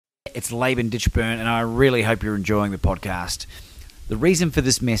It's Laban Ditchburn, and I really hope you're enjoying the podcast. The reason for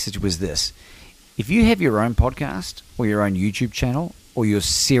this message was this. If you have your own podcast or your own YouTube channel, or you're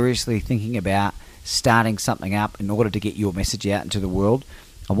seriously thinking about starting something up in order to get your message out into the world,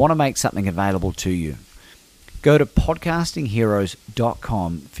 I want to make something available to you. Go to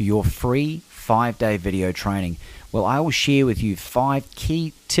podcastingheroes.com for your free 5-day video training. Well, I will share with you 5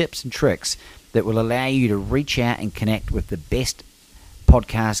 key tips and tricks that will allow you to reach out and connect with the best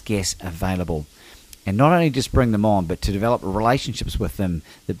podcast guests available, and not only just bring them on, but to develop relationships with them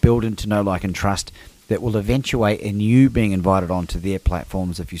that build into know, like, and trust that will eventuate in you being invited onto their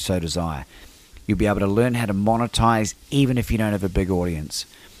platforms if you so desire. You'll be able to learn how to monetize even if you don't have a big audience.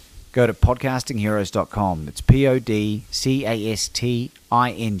 Go to podcastingheroes.com. It's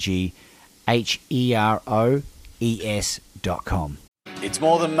podcastingheroes.com. It's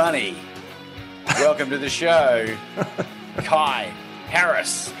more than money. Welcome to the show, Kai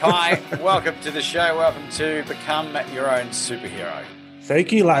Harris. Kai, welcome to the show. Welcome to Become Your Own Superhero.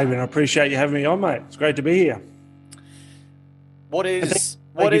 Thank you, Laban. I appreciate you having me on, mate. It's great to be here. What is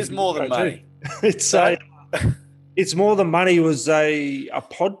more than money? It's More Than Money was a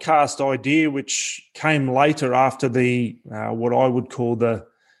podcast idea which came later after the what I would call the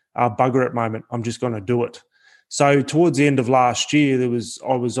bugger it moment. I'm just going to do it. So towards the end of last year, I was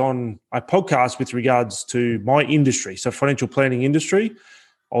on a podcast with regards to my industry, so financial planning industry.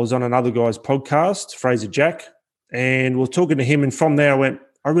 I was on another guy's podcast, Fraser Jack, and we were talking to him. And from there, I went,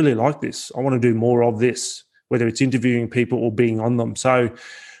 I really like this. I want to do more of this, whether it's interviewing people or being on them. So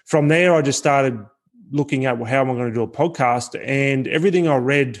from there, I just started looking at how am I going to do a podcast, and everything I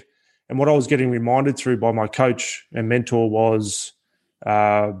read and what I was getting reminded through by my coach and mentor was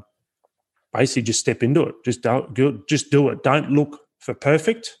basically just step into it. Just do it. Don't look for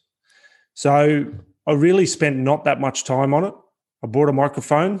perfect. So I really spent not that much time on it. I bought a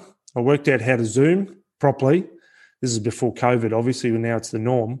microphone. I worked out how to Zoom properly. This is before COVID, obviously, now it's the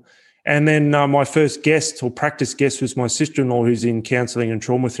norm. And then my first guest or practice guest was my sister-in-law, who's in counselling and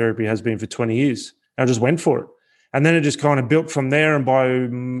trauma therapy, has been for 20 years. I just went for it. And then it just kind of built from there. And by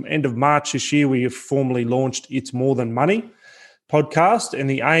end of March this year, we have formally launched It's More Than Money podcast. And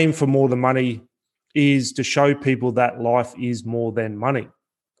the aim for More Than Money is to show people that life is more than money.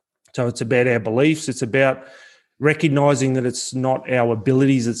 So it's about our beliefs. It's about recognizing that it's not our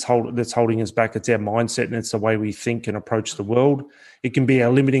abilities that's holding us back. It's our mindset, and it's the way we think and approach the world. It can be our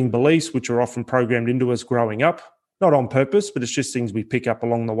limiting beliefs, which are often programmed into us growing up, not on purpose, but it's just things we pick up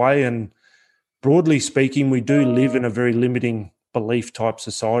along the way. And broadly speaking, we do live in a very limiting belief type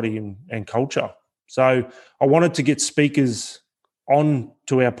society and culture. So I wanted to get speakers on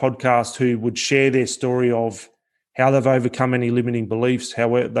to our podcast who would share their story of how they've overcome any limiting beliefs, how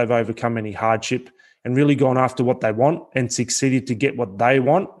they've overcome any hardship, and really gone after what they want and succeeded to get what they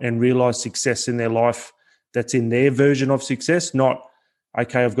want and realize success in their life that's in their version of success, not,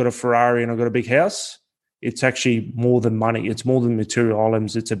 okay, I've got a Ferrari and I've got a big house. It's actually more than money. It's more than material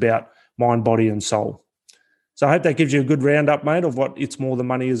items. It's about mind, body, and soul. So I hope that gives you a good roundup, mate, of what It's More Than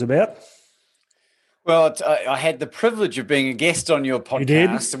Money is about. Well, I had the privilege of being a guest on your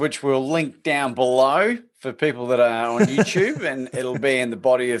podcast, which we'll link down below for people that are on YouTube, and it'll be in the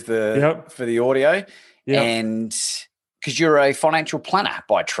body of for the audio. Yep. And because you're a financial planner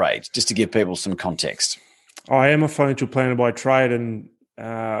by trade, just to give people some context. I am a financial planner by trade, and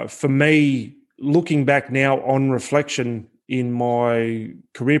for me, looking back now on reflection in my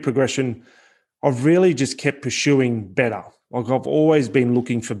career progression, I've really just kept pursuing better. Like, I've always been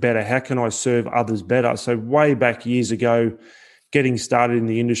looking for better. How can I serve others better? So way back years ago, getting started in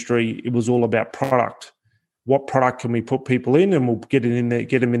the industry, it was all about product. What product can we put people in, and we'll get it in there,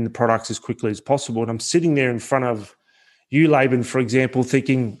 get them in the products as quickly as possible. And I'm sitting there in front of you, Laban, for example,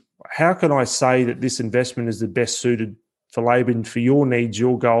 thinking, how can I say that this investment is the best suited for Laban, for your needs,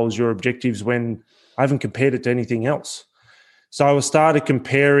 your goals, your objectives, when I haven't compared it to anything else? So I started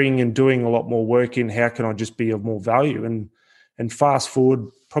comparing and doing a lot more work in how can I just be of more value. And fast forward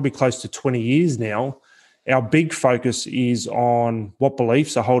probably close to 20 years now, our big focus is on what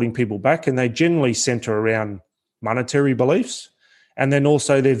beliefs are holding people back, and they generally center around monetary beliefs, and then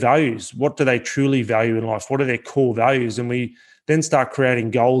also their values. What do they truly value in life? What are their core values? And we then start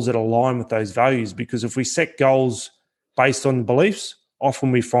creating goals that align with those values, because if we set goals based on beliefs,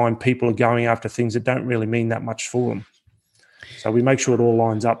 often we find people are going after things that don't really mean that much for them. So we make sure it all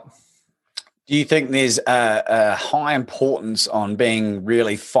lines up. Do you think there's a high importance on being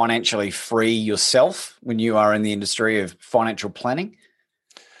really financially free yourself when you are in the industry of financial planning?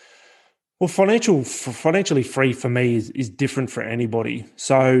 Well, financially free for me is different for anybody.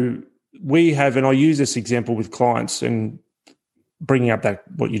 So we have, and I use this example with clients, and bringing up that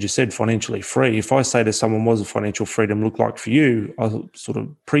what you just said, financially free. If I say to someone, what does financial freedom look like for you? I'll sort of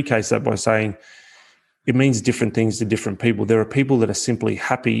precase that by saying it means different things to different people. There are people that are simply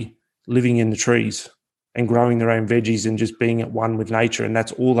happy living in the trees and growing their own veggies and just being at one with nature, and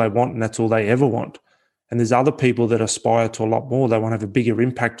that's all they want and that's all they ever want. And there's other people that aspire to a lot more. They want to have a bigger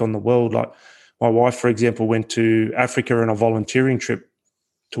impact on the world. Like my wife, for example, went to Africa on a volunteering trip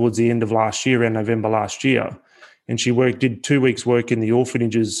towards the end of last year, around November last year. And she did 2 weeks work in the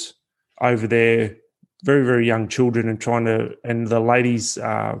orphanages over there, very, very young children, and the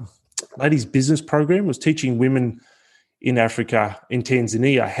ladies business program was teaching women in Africa, in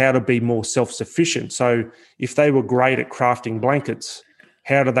Tanzania, how to be more self-sufficient. So if they were great at crafting blankets,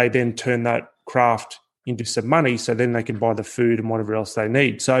 how do they then turn that craft into some money so then they can buy the food and whatever else they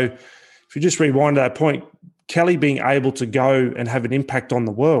need? So if you just rewind to that point, Kelly being able to go and have an impact on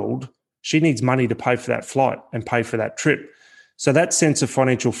the world, she needs money to pay for that flight and pay for that trip. So that sense of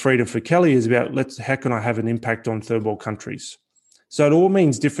financial freedom for Kelly is about how can I have an impact on third world countries? So it all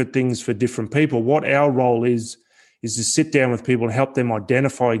means different things for different people. What our role is to sit down with people and help them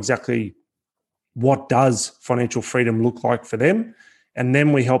identify exactly what does financial freedom look like for them. And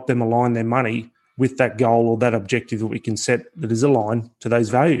then we help them align their money with that goal or that objective that we can set that is aligned to those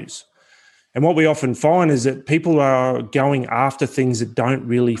values. And what we often find is that people are going after things that don't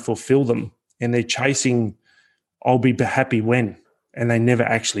really fulfill them, and they're chasing, I'll be happy when, and they never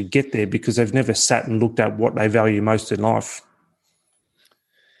actually get there because they've never sat and looked at what they value most in life.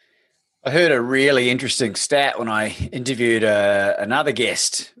 I heard a really interesting stat when I interviewed another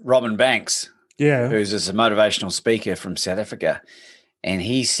guest, Robin Banks, who's a motivational speaker from South Africa. And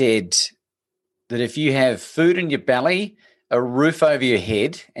he said that if you have food in your belly, a roof over your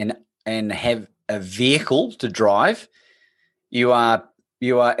head, and have a vehicle to drive, you are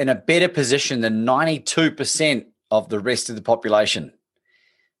in a better position than 92% of the rest of the population.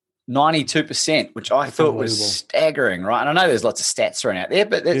 92%, which I thought was staggering, right? And I know there's lots of stats thrown out there,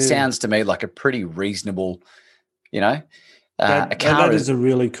 but that sounds to me like a pretty reasonable, that is a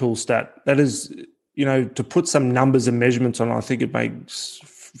really cool stat. That is, to put some numbers and measurements on, I think it makes,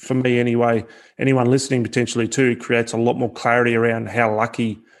 for me anyway, anyone listening potentially too, creates a lot more clarity around how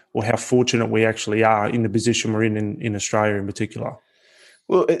lucky or how fortunate we actually are in the position we're in Australia in particular.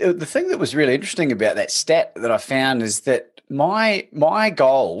 Well, the thing that was really interesting about that stat that I found is that my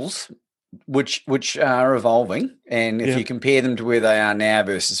goals, which are evolving, and if you compare them to where they are now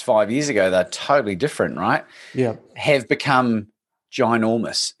versus 5 years ago, they're totally different, right? Yeah, have become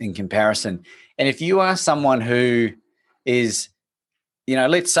ginormous in comparison. And if you are someone who is,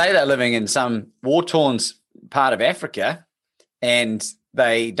 let's say they're living in some war-torn part of Africa and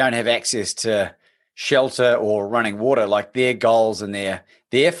they don't have access to shelter or running water, like their goals and their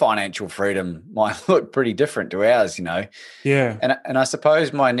financial freedom might look pretty different to ours, Yeah. And I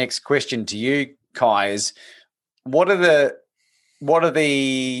suppose my next question to you, Kai, is what are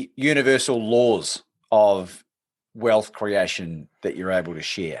the universal laws of wealth creation that you're able to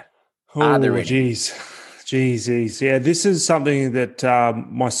share? Are there any? Geez. Yeah, this is something that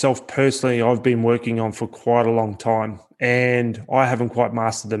myself personally, I've been working on for quite a long time, and I haven't quite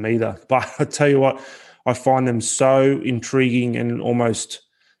mastered them either. But I tell you what, I find them so intriguing and almost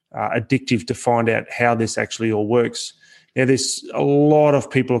addictive to find out how this actually all works. Now, there's a lot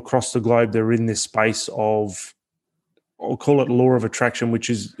of people across the globe that are in this space of, I'll call it law of attraction, which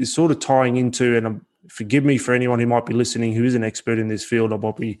is sort of tying into, and forgive me for anyone who might be listening who is an expert in this field, I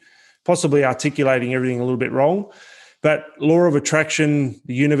might be possibly articulating everything a little bit wrong. But law of attraction,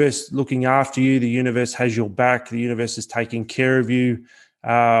 the universe looking after you, the universe has your back, the universe is taking care of you.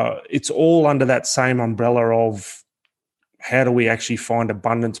 It's all under that same umbrella of how do we actually find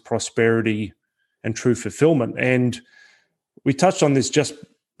abundance, prosperity, and true fulfillment. And we touched on this just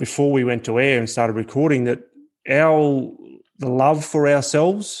before we went to air and started recording, that the love for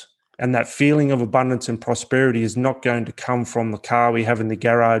ourselves and that feeling of abundance and prosperity is not going to come from the car we have in the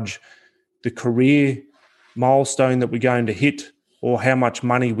garage, the career milestone that we're going to hit, or how much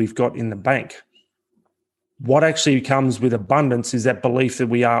money we've got in the bank. What actually comes with abundance is that belief that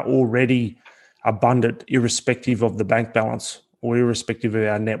we are already abundant, irrespective of the bank balance or irrespective of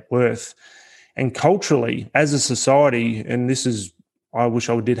our net worth. And culturally, as a society, and this is, I wish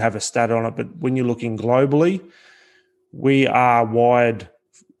I did have a stat on it, but when you're looking globally, we are wired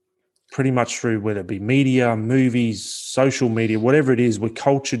pretty much through, whether it be media, movies, social media, whatever it is, we're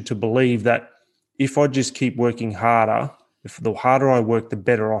cultured to believe that if I just keep working harder, if the harder I work, the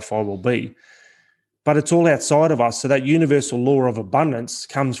better off I will be. But it's all outside of us. So that universal law of abundance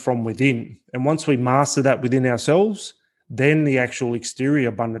comes from within. And once we master that within ourselves, then the actual exterior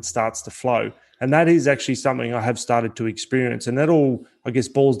abundance starts to flow. And that is actually something I have started to experience. And that all, I guess,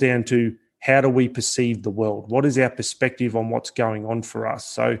 boils down to how do we perceive the world? What is our perspective on what's going on for us?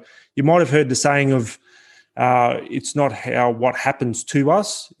 So you might have heard the saying of, it's not what happens to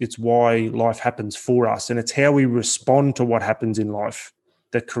us, it's why life happens for us. And it's how we respond to what happens in life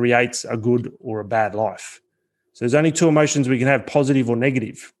that creates a good or a bad life. So there's only two emotions we can have, positive or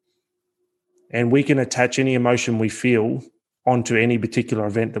negative. And we can attach any emotion we feel onto any particular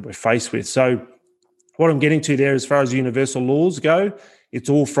event that we're faced with. So what I'm getting to there, as far as universal laws go, it's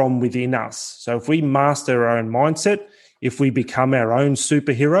all from within us. So if we master our own mindset, if we become our own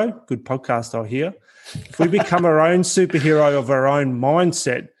superhero, good podcast I hear, if we become our own superhero of our own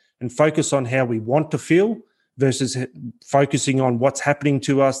mindset and focus on how we want to feel versus focusing on what's happening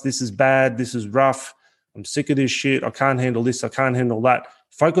to us, this is bad, this is rough, I'm sick of this shit, I can't handle this, I can't handle that.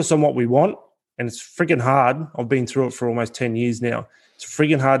 Focus on what we want, and it's friggin' hard. I've been through it for almost 10 years now. It's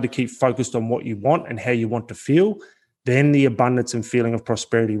friggin' hard to keep focused on what you want and how you want to feel. Then the abundance and feeling of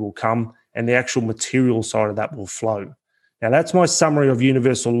prosperity will come, and the actual material side of that will flow. Now, that's my summary of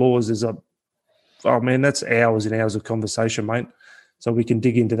universal laws. That's hours and hours of conversation, mate. So we can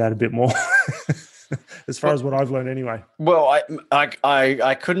dig into that a bit more as far as what I've learned anyway. Well,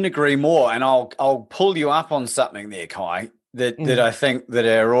 I couldn't agree more. And I'll pull you up on something there, Kai, that I think that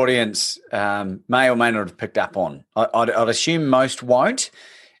our audience may or may not have picked up on. I'd assume most won't.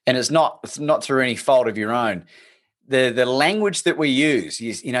 And it's not through any fault of your own. The language that we use,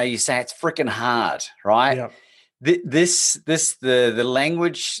 you say it's freaking hard, right? Yeah. The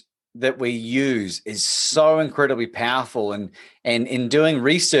language that we use is so incredibly powerful. And in doing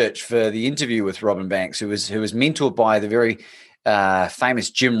research for the interview with Robin Banks, who was mentored by the very famous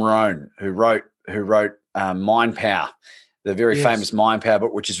Jim Rohn, who wrote Mind Power, the very famous Mind Power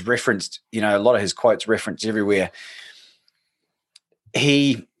book, which is referenced, a lot of his quotes referenced everywhere.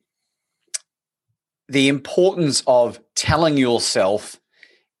 The importance of telling yourself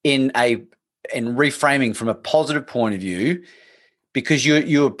and reframing from a positive point of view, because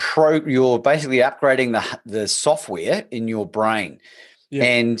you're basically upgrading the software in your brain,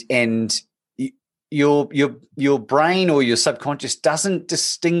 and your brain or your subconscious doesn't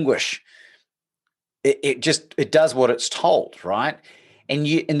distinguish. It does what it's told, right? And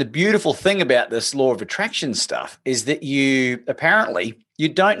the beautiful thing about this law of attraction stuff is that you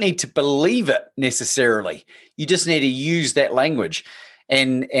don't need to believe it necessarily. You just need to use that language.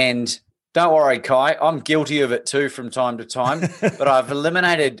 And don't worry, Kai, I'm guilty of it too from time to time, but I've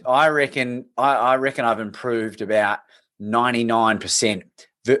eliminated, I reckon I've improved about 99%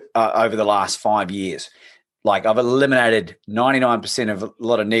 over the last 5 years. Like, I've eliminated 99% of a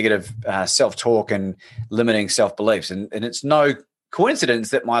lot of negative self-talk and limiting self-beliefs. And it's no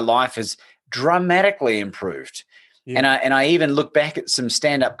coincidence that my life has dramatically improved. Yeah. And I even look back at some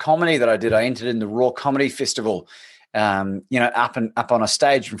stand-up comedy that I did. I entered in the Raw Comedy Festival, up on a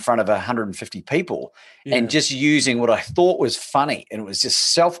stage in front of 150 people, and just using what I thought was funny. And it was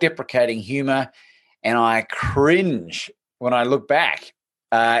just self-deprecating humor. And I cringe when I look back.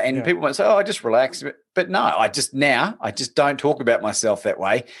 People might say, oh, I just relax. But no, I just don't talk about myself that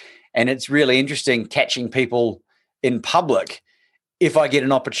way. And it's really interesting catching people in public. If I get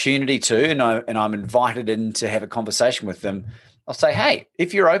an opportunity to, and I'm invited in to have a conversation with them, I'll say, hey,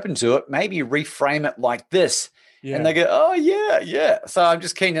 if you're open to it, maybe reframe it like this. Yeah. And they go, oh, yeah. So I'm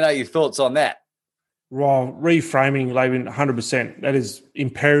just keen to know your thoughts on that. Well, reframing, Laban, 100%. That is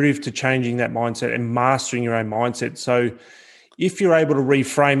imperative to changing that mindset and mastering your own mindset. So if you're able to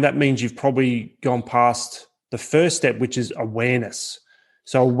reframe, that means you've probably gone past the first step, which is awareness.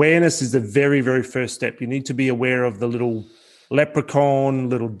 So awareness is the very, very first step. You need to be aware of the little leprechaun,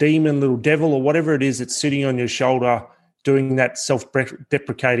 little demon, little devil, or whatever it is that's sitting on your shoulder doing that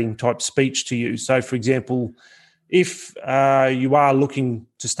self-deprecating type speech to you. So, for example, if you are looking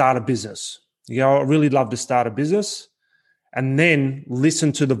to start a business, you go, I really love to start a business, and then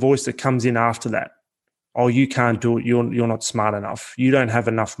listen to the voice that comes in after that. Oh, you can't do it. You're not smart enough. You don't have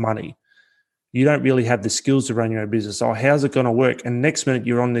enough money. You don't really have the skills to run your own business. Oh, how's it going to work? And next minute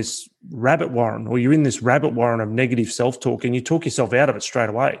you're on this rabbit warren, or you're in this rabbit warren of negative self-talk, and you talk yourself out of it straight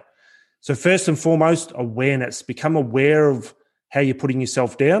away. So first and foremost, awareness. Become aware of how you're putting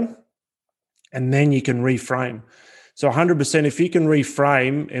yourself down, and then you can reframe. So 100%, if you can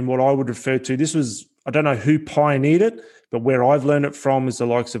reframe, and what I would refer to, this was, I don't know who pioneered it, but where I've learned it from is the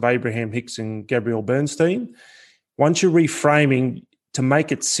likes of Abraham Hicks and Gabrielle Bernstein. Once you're reframing, to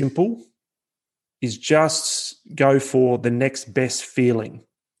make it simple, is just go for the next best feeling.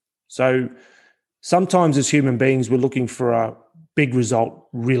 So sometimes as human beings, we're looking for a big result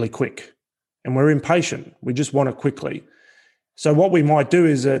really quick, and we're impatient. We just want it quickly. So what we might do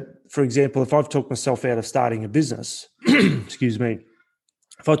is that, for example, if I've talked myself out of starting a business, excuse me,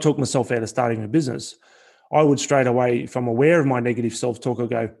 if I talk myself out of starting a business, I would straight away, if I'm aware of my negative self-talk, I'll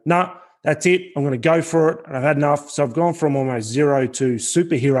go, nah, that's it. I'm going to go for it. And I've had enough. So I've gone from almost zero to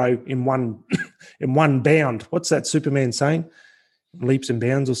superhero in one in one bound. What's that Superman saying? Leaps and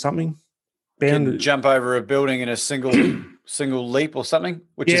bounds or something? Can jump over a building in a single leap or something,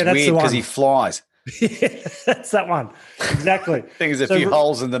 which is that's weird because he flies. Yeah, that's that one. Exactly. I think there's a few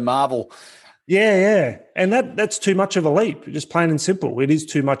holes in the marble. Yeah. And that's too much of a leap, just plain and simple. It is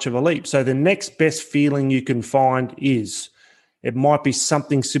too much of a leap. So the next best feeling you can find is, it might be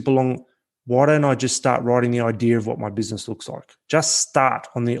something simple along, why don't I just start writing the idea of what my business looks like? Just start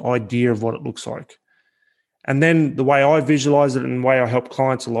on the idea of what it looks like. And then the way I visualize it and the way I help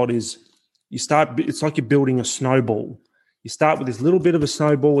clients a lot is it's like you're building a snowball. You start with this little bit of a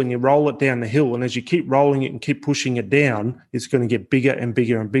snowball and you roll it down the hill. And as you keep rolling it and keep pushing it down, it's going to get bigger and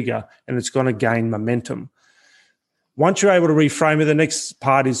bigger and bigger, and it's going to gain momentum. Once you're able to reframe it, the next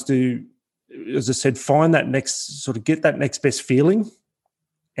part is to, as I said, find that next, sort of get that next best feeling,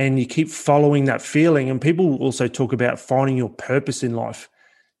 and you keep following that feeling. And people also talk about finding your purpose in life.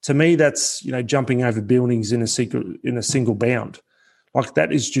 To me, that's, jumping over buildings in a single bound. Like,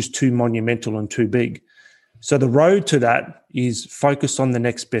 that is just too monumental and too big. So the road to that is focus on the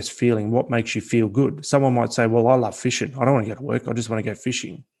next best feeling. What makes you feel good? Someone might say, well, I love fishing. I don't want to go to work. I just want to go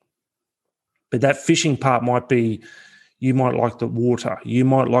fishing. But that fishing part might be, you might like the water. You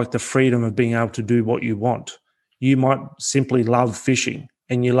might like the freedom of being able to do what you want. You might simply love fishing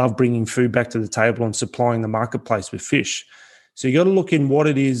and you love bringing food back to the table and supplying the marketplace with fish. So you got to look in what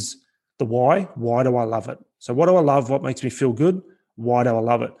it is, the why. Why do I love it? So what do I love? What makes me feel good? Why do I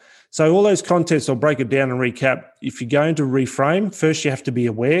love it? So all those contents, I'll break it down and recap. If you're going to reframe, first you have to be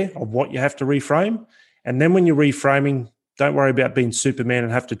aware of what you have to reframe. And then when you're reframing, don't worry about being Superman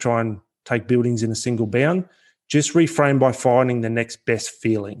and have to try and take buildings in a single bound. Just reframe by finding the next best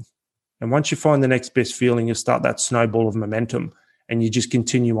feeling. And once you find the next best feeling, you start that snowball of momentum and you just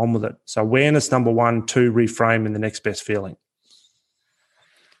continue on with it. So awareness, number 1, 2, reframe, and the next best feeling.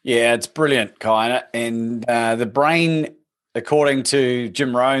 Yeah, it's brilliant, Kai. And the brain, according to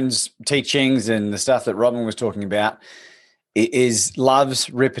Jim Rohn's teachings and the stuff that Robin was talking about, loves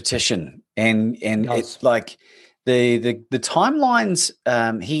repetition. And it's like the timelines.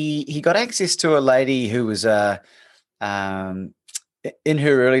 He got access to a lady who was in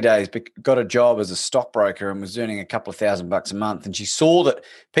her early days, got a job as a stockbroker and was earning a couple of $1,000 a month. And she saw that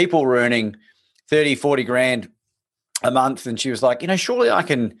people were earning 30, 40 grand a month. And she was like, surely I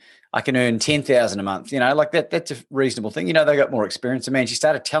can earn 10,000 a month, like that's a reasonable thing. They got more experience than me. And she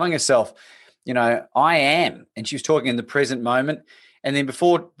started telling herself, I am. And she was talking in the present moment. And then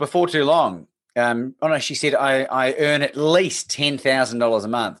before too long, she said, I earn at least $10,000 a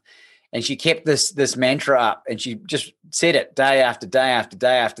month. And she kept this mantra up, and she just said it day after day after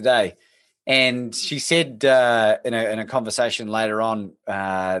day after day. And she said in a conversation later on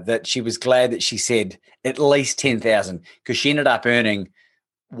that she was glad that she said at least 10,000, because she ended up earning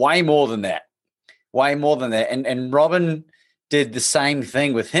way more than that. And Robin did the same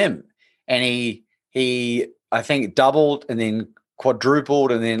thing with him. And he I think doubled and then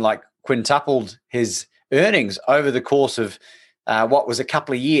quadrupled and then like quintupled his earnings over the course of what was a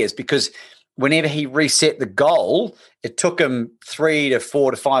couple of years, because whenever he reset the goal, it took him 3 to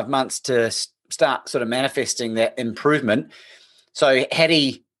 4 to 5 months to start sort of manifesting that improvement. So had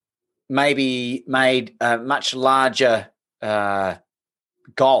he maybe made a much larger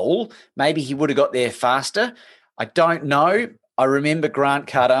goal, maybe he would have got there faster. I don't know. I remember Grant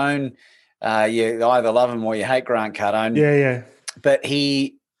Cardone. You either love him or you hate Grant Cardone. Yeah. But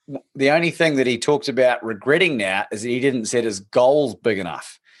the only thing that he talks about regretting now is that he didn't set his goals big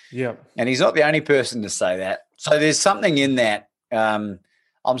enough. Yeah. And he's not the only person to say that. So there's something in that. I'm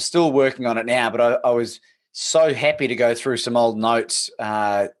still working on it now, but I was so happy to go through some old notes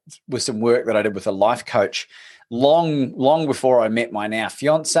with some work that I did with a life coach long before I met my now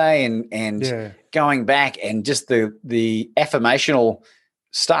fiance, and going back, and just the affirmational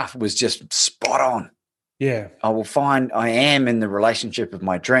stuff was just spot on. Yeah. I will find I am in the relationship of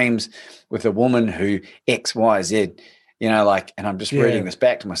my dreams with a woman who X, Y, Z, and I'm just reading this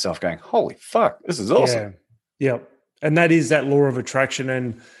back to myself going, holy fuck, this is awesome. Yeah. And that is that law of attraction.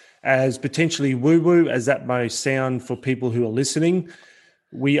 And as potentially woo-woo as that may sound for people who are listening,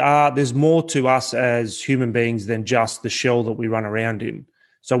 there's more to us as human beings than just the shell that we run around in.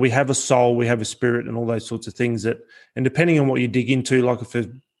 So we have a soul, we have a spirit, and all those sorts of things and depending on what you dig into, like for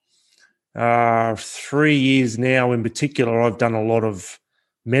 3 years now in particular, I've done a lot of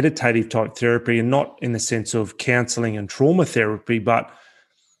meditative type therapy, and not in the sense of counseling and trauma therapy, but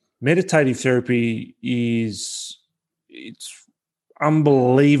meditative therapy it's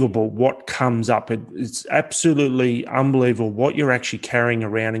unbelievable what comes up. It's absolutely unbelievable what you're actually carrying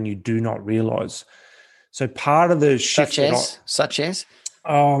around and you do not realize. So part of the shift such as?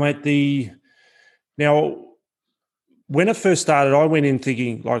 Oh, mate, now when I first started, I went in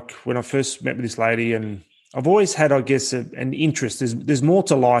thinking, like when I first met with this lady, and I've always had, I guess, an interest. There's more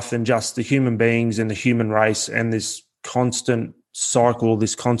to life than just the human beings and the human race and this constant cycle,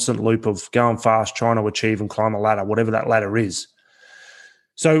 this constant loop of going fast, trying to achieve and climb a ladder, whatever that ladder is.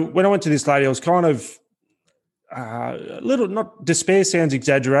 So when I went to this lady, I was kind of a little, not despair sounds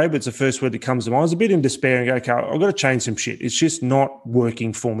exaggerated, but it's the first word that comes to mind. I was a bit in despair and go, okay, I've got to change some shit. It's just not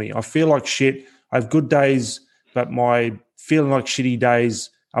working for me. I feel like shit. I have good days, but my feeling like shitty days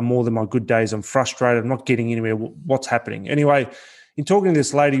are more than my good days. I'm frustrated. I'm not getting anywhere. What's happening? Anyway, in talking to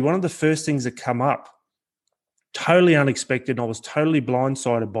this lady, one of the first things that come up, totally unexpected, and I was totally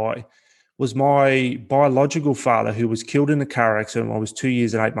blindsided by, was my biological father, who was killed in a car accident when I was 2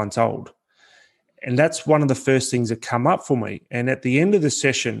 years and 8 months old. And that's one of the first things that come up for me. And at the end of the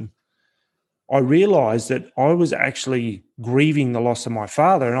session, I realized that I was actually grieving the loss of my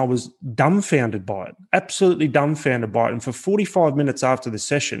father, and I was dumbfounded by it, absolutely dumbfounded by it. And for 45 minutes after the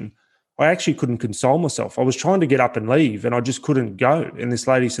session, I actually couldn't console myself. I was trying to get up and leave, and I just couldn't go. And this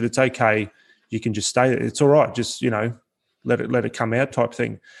lady said, it's okay. You can just stay there. It's all right. Just, let it come out type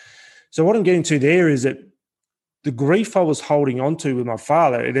thing. So what I'm getting to there is that the grief I was holding on to with my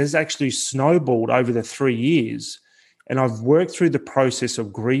father, it has actually snowballed over the 3 years. And I've worked through the process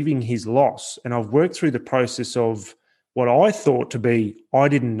of grieving his loss. And I've worked through the process of what I thought to be, I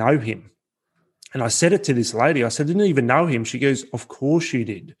didn't know him. And I said it to this lady. I said, I didn't even know him. She goes, of course you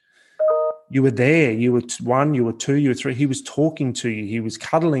did. You were there. You were 1, you were 2, you were 3. He was talking to you. He was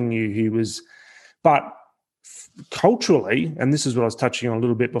cuddling you. But culturally, and this is what I was touching on a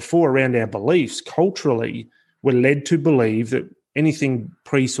little bit before around our beliefs, culturally, we're led to believe that anything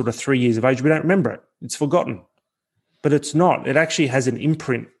pre sort of 3 years of age, we don't remember it. It's forgotten. But it's not. It actually has an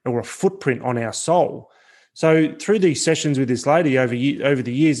imprint or a footprint on our soul. So through these sessions with this lady over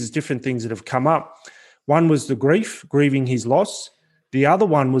the years, there's different things that have come up. One was the grieving his loss. The other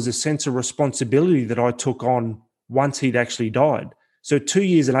one was a sense of responsibility that I took on once he'd actually died. So 2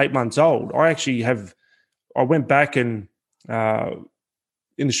 years and 8 months old, I went back and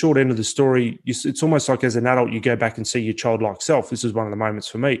in the short end of the story, it's almost like as an adult, you go back and see your childlike self. This is one of the moments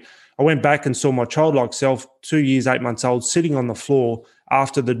for me. I went back and saw my childlike self, 2 years, 8 months old, sitting on the floor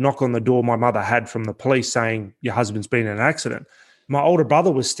after the knock on the door my mother had from the police saying, your husband's been in an accident. My older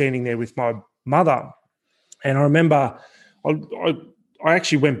brother was standing there with my mother. And I remember I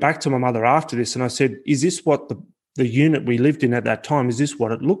actually went back to my mother after this and I said, is this what the unit we lived in at that time, is this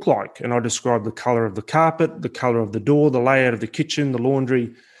what it looked like? And I described the color of the carpet, the color of the door, the layout of the kitchen, the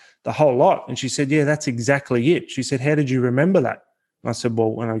laundry, the whole lot. And she said, yeah, that's exactly it. She said, how did you remember that? And I said,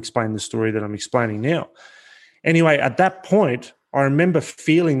 well, and I explained the story that I'm explaining now. Anyway, at that point, I remember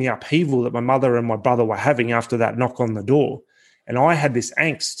feeling the upheaval that my mother and my brother were having after that knock on the door. And I had this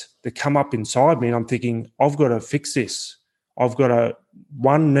angst that come up inside me. And I'm thinking, I've got to fix this. I've got to,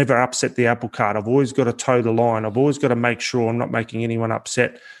 one, never upset the apple cart. I've always got to toe the line. I've always got to make sure I'm not making anyone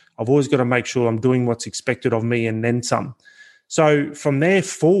upset. I've always got to make sure I'm doing what's expected of me and then some. So from there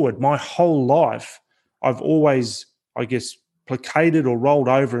forward, my whole life, I've always, I guess, placated or rolled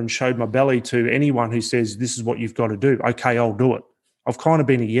over and showed my belly to anyone who says, this is what you've got to do. Okay, I'll do it. I've kind of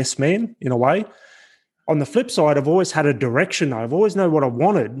been a yes man in a way. On the flip side, I've always had a direction though. I've always known what I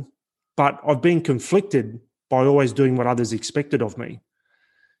wanted, but I've been conflicted by always doing what others expected of me.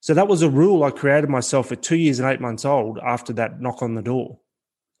 So that was a rule I created myself at 2 years and 8 months old after that knock on the door.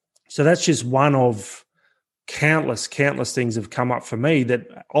 So that's just one of countless things have come up for me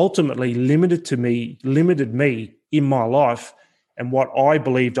that ultimately limited me in my life and what I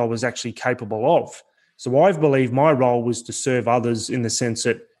believed I was actually capable of. So I've believed my role was to serve others in the sense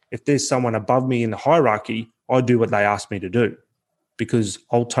that if there's someone above me in the hierarchy, I do what they ask me to do because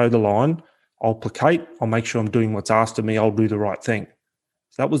I'll toe the line, I'll placate, I'll make sure I'm doing what's asked of me, I'll do the right thing.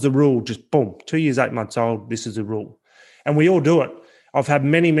 So that was the rule, just boom, 2 years, 8 months old, this is the rule. And we all do it. I've had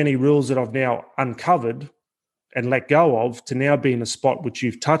many rules that I've now uncovered and let go of to now be in a spot which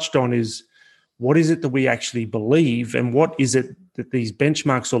you've touched on is what is it that we actually believe and what is it that these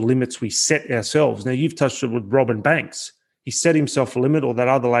benchmarks or limits we set ourselves. Now, you've touched it with Robin Banks. He set himself a limit, or that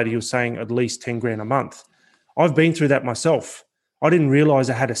other lady who was saying at least 10 grand a month. I've been through that myself. I didn't realize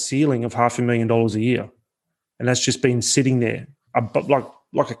I had a ceiling of $500,000 a year. And that's just been sitting there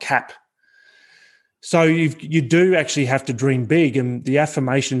like a cap. So you do actually have to dream big, and the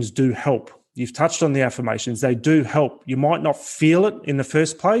affirmations do help. You've touched on the affirmations. They do help. You might not feel it in the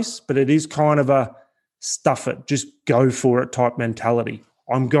first place, but it is kind of a stuff it, just go for it type mentality.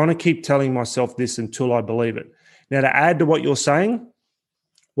 I'm going to keep telling myself this until I believe it. Now, to add to what you're saying,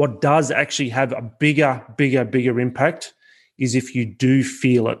 what does actually have a bigger impact is if you do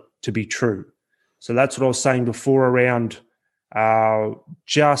feel it to be true. So that's what I was saying before around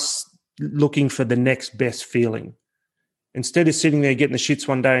just looking for the next best feeling. Instead of sitting there getting the shits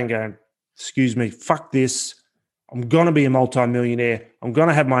one day and going, excuse me, fuck this. I'm going to be a multimillionaire. I'm going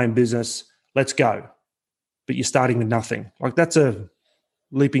to have my own business. Let's go. But you're starting with nothing. Like that's a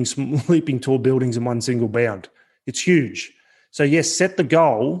leaping tall buildings in one single bound. It's huge. So yes, set the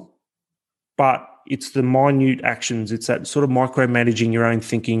goal, but it's the minute actions. It's that sort of micromanaging your own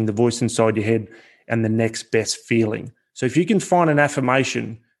thinking, the voice inside your head, and the next best feeling. So if you can find an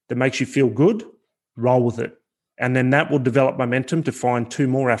affirmation that makes you feel good, roll with it. And then that will develop momentum to find 2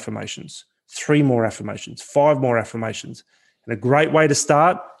 more affirmations, 3 more affirmations, 5 more affirmations. And a great way to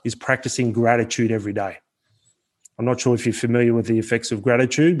start is practicing gratitude every day. I'm not sure if you're familiar with the effects of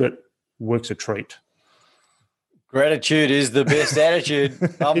gratitude, but works a treat. Gratitude is the best attitude.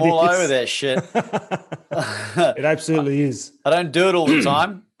 I'm all over that shit. It absolutely is. I don't do it all the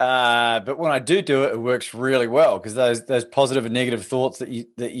time, but when I do it, it works really well because those positive and negative thoughts that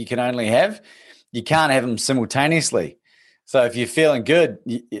you can only have, you can't have them simultaneously. So if you're feeling good,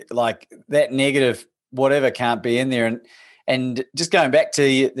 like that negative whatever can't be in there. And just going back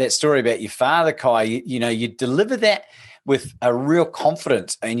to that story about your father, Kai, you deliver that with a real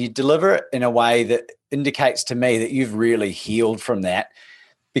confidence, and you deliver it in a way that indicates to me that you've really healed from that,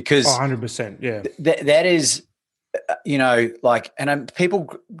 because 100%, yeah. That is, and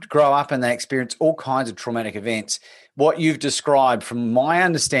people grow up and they experience all kinds of traumatic events. What you've described, from my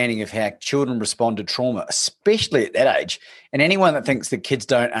understanding of how children respond to trauma, especially at that age, and anyone that thinks that kids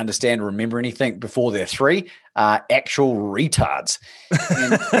don't understand or remember anything before they're 3 are actual retards.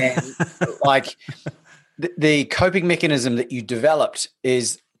 and like the coping mechanism that you developed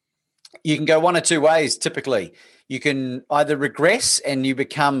is, you can go one or two ways. Typically, you can either regress and you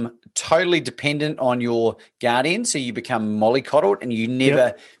become totally dependent on your guardian, so you become mollycoddled and you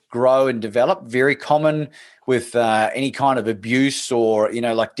never grow and develop. Very common with any kind of abuse or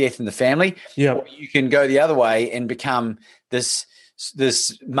like death in the family. Yeah, or you can go the other way and become this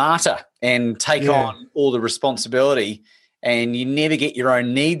martyr and take on all the responsibility, and you never get your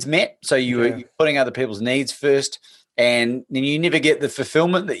own needs met. So you're putting other people's needs first. And then you never get the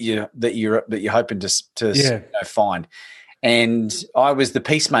fulfillment that you're hoping to find. And I was the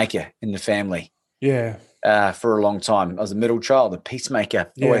peacemaker in the family. Yeah. For a long time, I was a middle child, the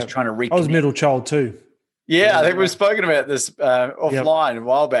peacemaker, always trying to reconnect. I was middle child too. Yeah, I think we've spoken about this offline a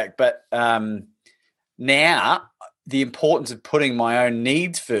while back. But now the importance of putting my own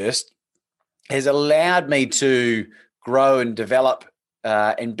needs first has allowed me to grow and develop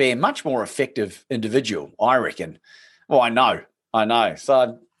and be a much more effective individual, I reckon. Well, I know. So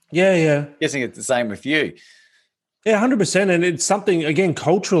I'm guessing it's the same with you. Yeah, 100%. And it's something, again,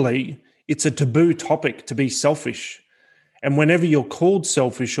 culturally, it's a taboo topic to be selfish. And whenever you're called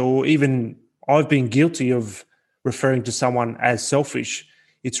selfish, or even I've been guilty of referring to someone as selfish,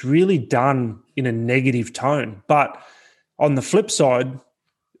 it's really done in a negative tone. But on the flip side,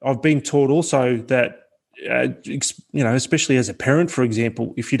 I've been taught also that especially as a parent, for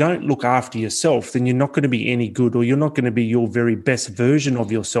example, if you don't look after yourself, then you're not going to be any good, or you're not going to be your very best version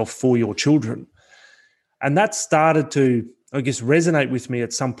of yourself for your children. And that started to, I guess, resonate with me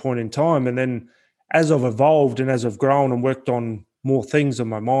at some point in time. And then as I've evolved and as I've grown and worked on more things in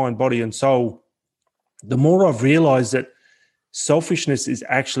my mind, body and soul, the more I've realized that selfishness is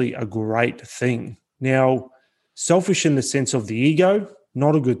actually a great thing. Now, selfish in the sense of the ego,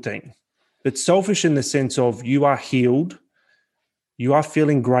 not a good thing. But selfish in the sense of you are healed, you are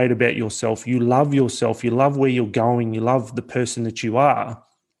feeling great about yourself, you love where you're going, you love the person that you are.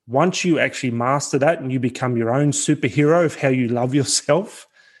 Once you actually master that and you become your own superhero of how you love yourself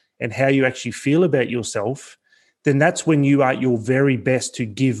and how you actually feel about yourself, then that's when you are at your very best to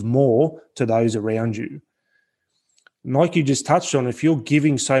give more to those around you. Like you just touched on, if you're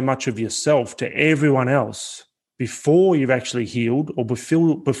giving so much of yourself to everyone else before you've actually healed, or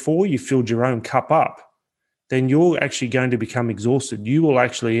before you filled your own cup up, then you're actually going to become exhausted. You will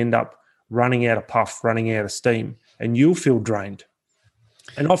actually end up running out of puff, running out of steam, and you'll feel drained.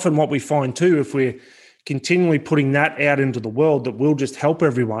 And often what we find too, if we're continually putting that out into the world that will just help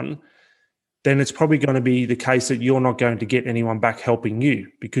everyone, then it's probably going to be the case that you're not going to get anyone back helping you,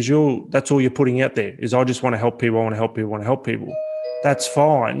 because that's all you're putting out there is, I just want to help people, I want to help people, I want to help people. That's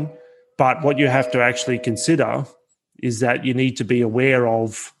fine. But what you have to actually consider is that you need to be aware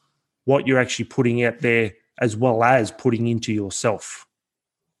of what you're actually putting out there as well as putting into yourself.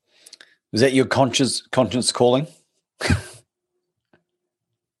 Was that your conscience calling?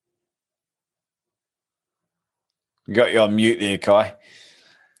 Got you on mute there, Kai.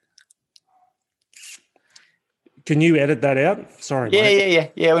 Can you edit that out? Sorry,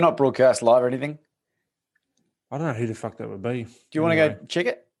 mate. Yeah. We're not broadcast live or anything. I don't know who the fuck that would be. Do you want to go check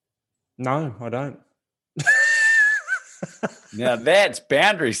it? No, I don't. Now that's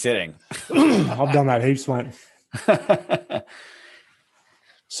boundary setting. I've done that heaps, mate.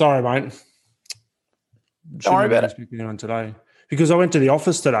 Sorry, mate. Don't worry about it. Anyone today, because I went to the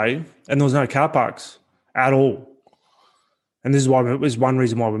office today and there was no car parks at all, and this is why it was one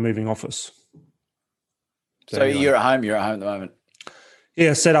reason why we're moving office. So anyway. You're at home. You're at home at the moment.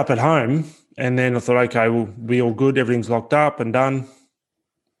 Yeah, set up at home, and then I thought, okay, we'll be all good. Everything's locked up and done.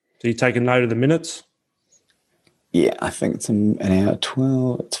 So you take a note of the minutes. Yeah, I think it's an hour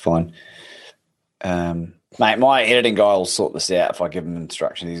 12. It's fine. Mate, my editing guy will sort this out if I give him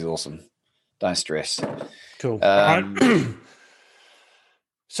instructions. He's awesome. Don't stress. Cool.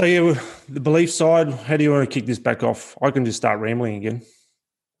 So, yeah, the belief side, how do you want to kick this back off? I can just start rambling again.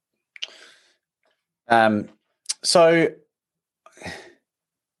 So,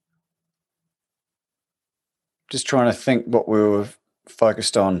 just trying to think what we were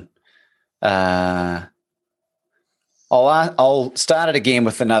focused on. I'll start it again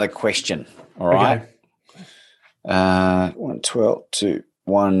with another question. All right. Okay. 112 to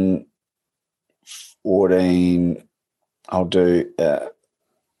 114. I'll do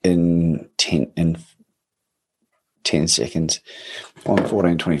in 10 seconds.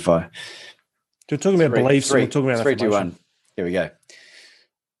 114.25. We're talking about beliefs. We're talking about 3, 2, 1. Here we go.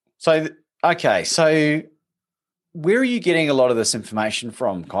 So, okay. So, where are you getting a lot of this information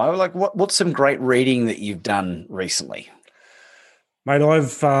from, Kyle? Like, what's some great reading that you've done recently? Mate,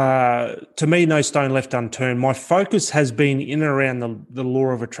 I've, to me, no stone left unturned. My focus has been in and around the law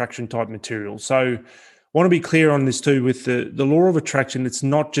of attraction type material. So I want to be clear on this too. With the law of attraction, it's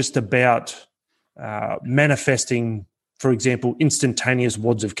not just about manifesting, for example, instantaneous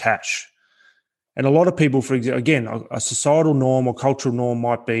wads of cash. And a lot of people, for example, again, a societal norm or cultural norm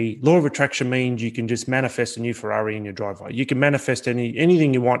might be law of attraction means you can just manifest a new Ferrari in your driveway. You can manifest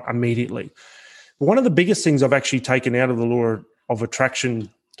anything you want immediately. But one of the biggest things I've actually taken out of the law of attraction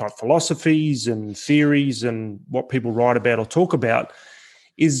type philosophies and theories and what people write about or talk about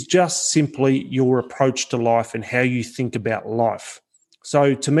is just simply your approach to life and how you think about life.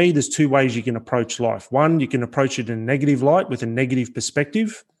 So to me, there's two ways you can approach life. One, you can approach it in a negative light with a negative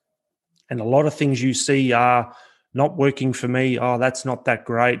perspective. And a lot of things you see are not working for me. Oh, that's not that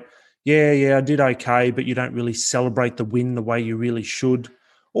great. Yeah, I did okay, but you don't really celebrate the win the way you really should.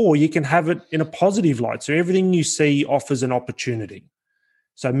 Or you can have it in a positive light. So everything you see offers an opportunity.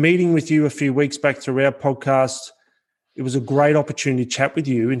 So meeting with you a few weeks back through our podcast, it was a great opportunity to chat with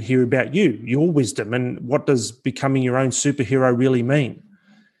you and hear about you, your wisdom, and what does becoming your own superhero really mean.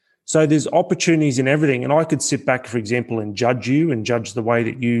 So there's opportunities in everything. And I could sit back, for example, and judge you and judge the way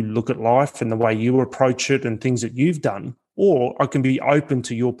that you look at life and the way you approach it and things that you've done. Or I can be open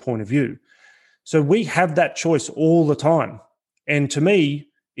to your point of view. So we have that choice all the time. And to me,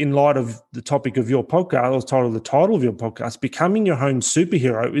 in light of the topic of your podcast, or the title of your podcast, becoming your own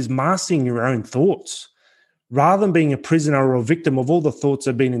superhero is mastering your own thoughts. Rather than being a prisoner or a victim of all the thoughts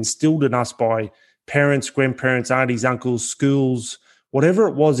that have been instilled in us by parents, grandparents, aunties, uncles, schools, whatever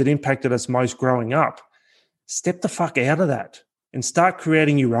it was that impacted us most growing up, step the fuck out of that and start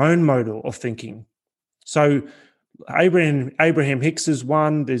creating your own model of thinking. So Abraham Hicks is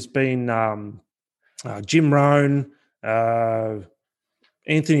one. There's been Jim Rohn,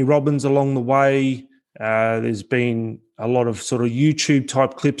 Anthony Robbins along the way. There's been a lot of sort of YouTube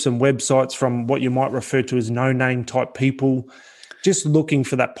type clips and websites from what you might refer to as no-name type people, just looking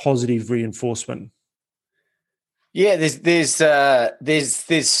for that positive reinforcement. Yeah, there's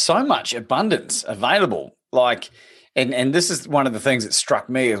so much abundance available. Like, and this is one of the things that struck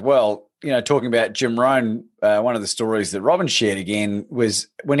me as well. You know, talking about Jim Rohn, one of the stories that Robin shared again was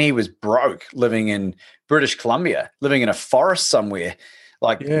when he was broke, living in British Columbia, living in a forest somewhere,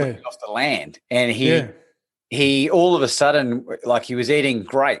 like living off the land, and he all of a sudden, like, he was eating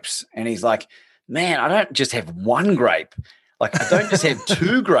grapes, and he's like, man, I don't just have one grape. Like, I don't just have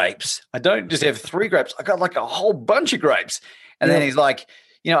 2 grapes. I don't just have 3 grapes. I got like a whole bunch of grapes. And then he's like,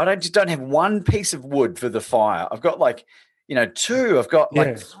 you know, I don't have one piece of wood for the fire. I've got like, you know, 2. I've got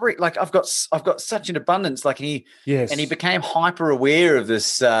like 3. Like I've got such an abundance. Like, and he became hyper aware of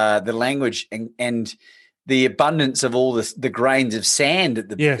this the language and the abundance of all the grains of sand at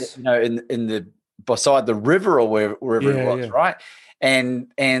the Yes. in the beside the river or wherever it was, right?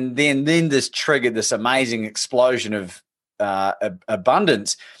 And then this triggered this amazing explosion of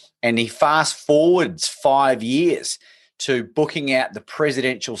abundance. And he fast forwards 5 years to booking out the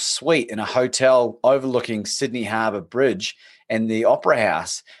presidential suite in a hotel overlooking Sydney Harbour Bridge and the Opera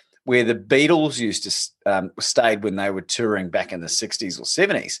House, where the Beatles used to stayed when they were touring back in the 60s or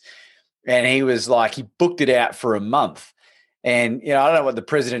 70s. And he was like, he booked it out for a month. And, I don't know what the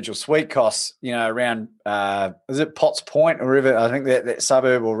presidential suite costs, around, is it Potts Point or wherever? I think that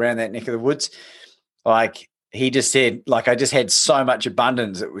suburb or around that neck of the woods. Like, he just said, like, I just had so much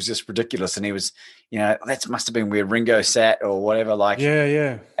abundance. It was just ridiculous. And he was, that must have been where Ringo sat or whatever. Like,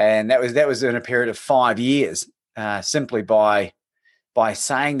 yeah. And that was in a period of 5 years, simply by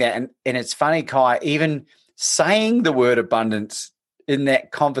saying that. And it's funny, Kai, even saying the word abundance in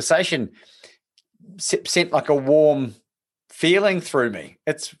that conversation sent like a warm feeling through me.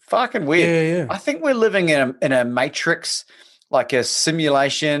 It's fucking weird. Yeah. I think we're living in a matrix, like a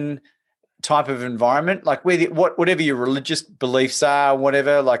simulation type of environment, like whatever your religious beliefs are,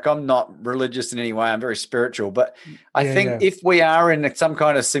 whatever. Like, I'm not religious in any way. I'm very spiritual, but I think if we are in some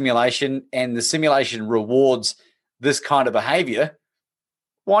kind of simulation and the simulation rewards this kind of behavior,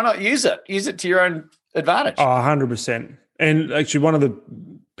 why not use it? Use it to your own advantage. 100%. And actually, one of the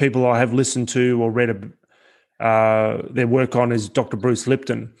people I have listened to or read their work on is Dr. Bruce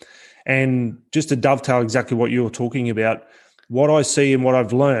Lipton. And just to dovetail exactly what you're talking about, what I see and what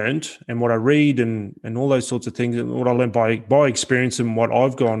I've learned and what I read and all those sorts of things, and what I learned by experience and what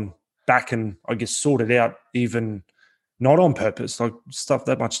I've gone back and I guess sorted out, even not on purpose, like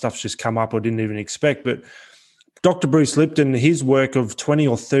that much stuff's just come up I didn't even expect. But Dr. Bruce Lipton, his work of 20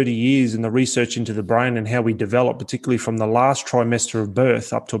 or 30 years in the research into the brain and how we develop, particularly from the last trimester of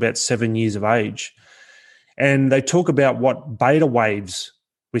birth up to about 7 years of age. And they talk about what beta waves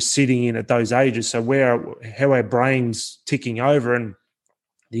we're sitting in at those ages. So how our brain's ticking over. And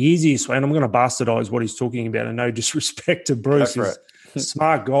the easiest way, and I'm going to bastardize what he's talking about, and no disrespect to Bruce, he's a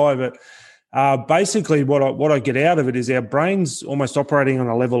smart guy, but basically what I get out of it is our brain's almost operating on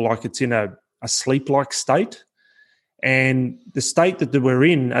a level like it's in a sleep-like state. And the state that we're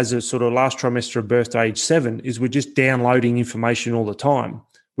in as a sort of last trimester of birth to age 7 is we're just downloading information all the time.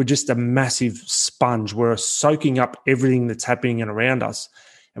 We're just a massive sponge. We're soaking up everything that's happening in around us.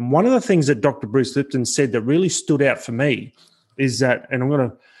 And one of the things that Dr. Bruce Lipton said that really stood out for me is that,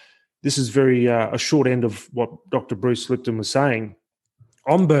 and this is very a short end of what Dr. Bruce Lipton was saying.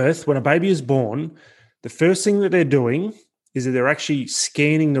 On birth, when a baby is born, the first thing that they're doing is that they're actually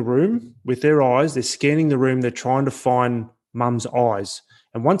scanning the room with their eyes. They're scanning the room. They're trying to find mum's eyes.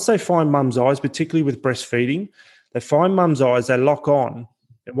 And once they find mum's eyes, particularly with breastfeeding, they find mum's eyes, they lock on.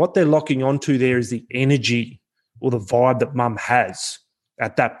 And what they're locking onto there is the energy or the vibe that mum has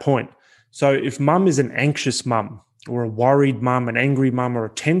at that point. So if mum is an anxious mum or a worried mum, an angry mum or a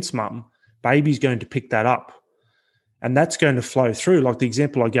tense mum, baby's going to pick that up. And that's going to flow through, like the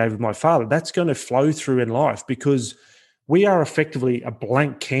example I gave of my father, that's going to flow through in life because we are effectively a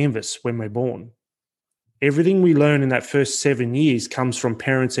blank canvas when we're born. Everything we learn in that first 7 years comes from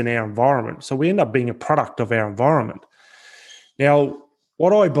parents in our environment. So we end up being a product of our environment. Now,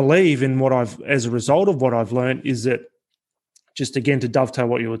 what I believe in as a result of what I've learned is that, just again to dovetail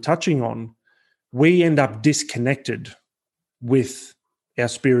what you were touching on, we end up disconnected with our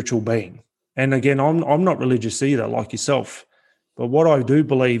spiritual being. And again, I'm not religious either, like yourself. But what I do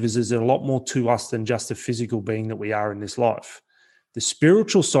believe is there's a lot more to us than just the physical being that we are in this life. The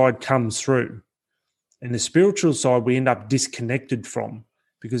spiritual side comes through. And the spiritual side we end up disconnected from.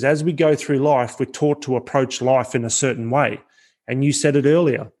 Because as we go through life, we're taught to approach life in a certain way. And you said it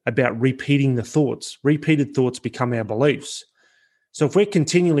earlier about repeating the thoughts. Repeated thoughts become our beliefs. So if we're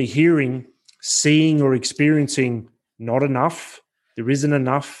continually hearing, seeing, or experiencing not enough, there isn't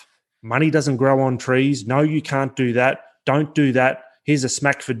enough, money doesn't grow on trees, no, you can't do that, don't do that, here's a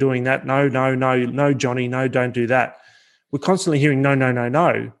smack for doing that, no, Johnny, no, don't do that. We're constantly hearing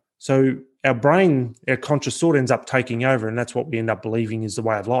no. So our brain, our conscious thought ends up taking over, and that's what we end up believing is the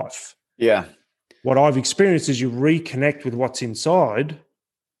way of life. Yeah. What I've experienced is you reconnect with what's inside,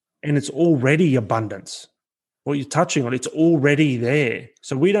 and it's already abundance. What you're touching on, it's already there.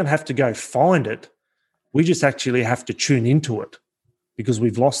 So we don't have to go find it. We just actually have to tune into it because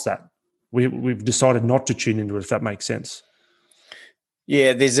we've lost that. We've decided not to tune into it, if that makes sense.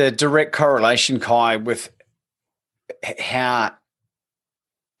 Yeah, there's a direct correlation, Kai, with how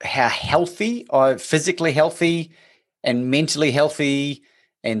healthy, physically healthy and mentally healthy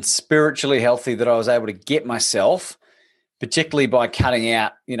and spiritually healthy that I was able to get myself particularly by cutting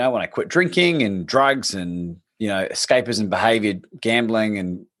out, when I quit drinking and drugs and, escapism behavior, gambling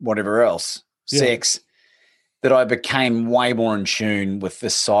and whatever else, sex, that I became way more in tune with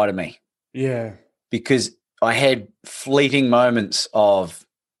this side of me. Yeah. Because I had fleeting moments of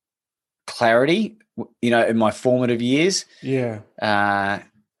clarity, in my formative years. Yeah. I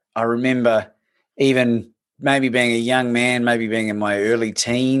remember even maybe being a young man, maybe being in my early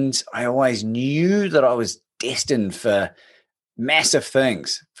teens, I always knew that I was destined for massive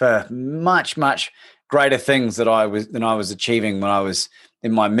things, for much, much greater things than I was achieving when I was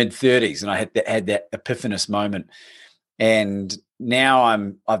in my mid-30s, and I had that epiphanous moment. And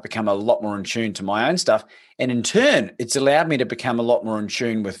now I've become a lot more in tune to my own stuff, and in turn, it's allowed me to become a lot more in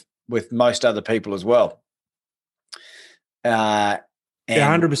tune with most other people as well. I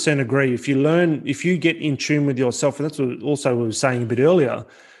 100% agree. If you get in tune with yourself, and that's what also we were saying a bit earlier,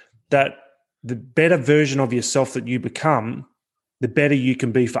 that the better version of yourself that you become, the better you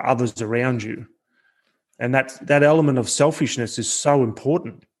can be for others around you. And that element of selfishness is so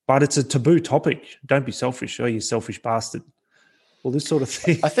important, but it's a taboo topic. Don't be selfish. Oh, you selfish bastard. Well, this sort of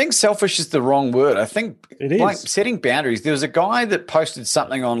thing. I think selfish is the wrong word. I think it is. Like setting boundaries. There was a guy that posted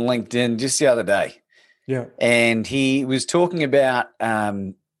something on LinkedIn just the other day. Yeah. And he was talking about,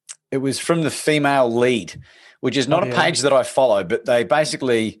 it was from the Female Lead, which is not a page that I follow, but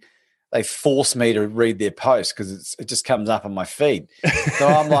they force me to read their posts because it just comes up on my feed. So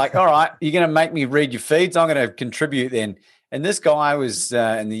I'm like, all right, you're going to make me read your feeds? I'm going to contribute then. And this guy was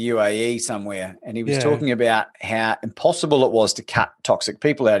in the UAE somewhere, and he was talking about how impossible it was to cut toxic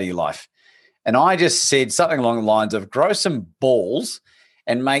people out of your life. And I just said something along the lines of grow some balls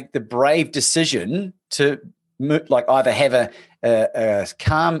and make the brave decision to either have a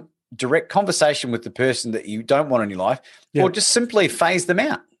calm, direct conversation with the person that you don't want in your life or just simply phase them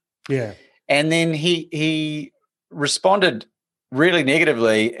out. Yeah. And then he responded really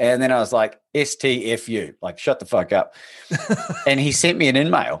negatively. And then I was like, STFU, like, shut the fuck up. And he sent me an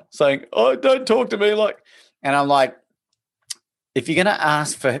email saying, oh, don't talk to me. And I'm like, if you're going to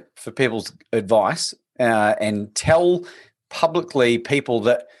ask for people's advice and tell publicly people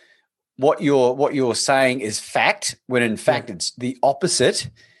that what you're saying is fact, when in fact it's the opposite,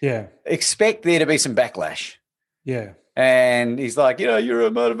 expect there to be some backlash. Yeah. And he's like, you're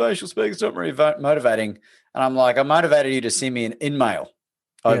a motivational speaker. It's not very motivating. And I'm like, I motivated you to send me an email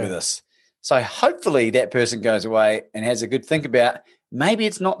over this. So hopefully that person goes away and has a good think about, maybe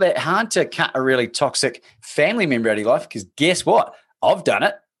it's not that hard to cut a really toxic family member out of your life, because guess what? I've done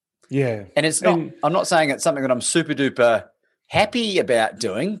it. Yeah. And it's not, I'm not saying it's something that I'm super duper happy about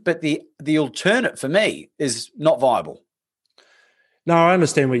doing, but the alternate for me is not viable. No, I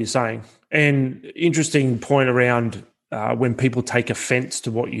understand what you're saying. And interesting point around when people take offense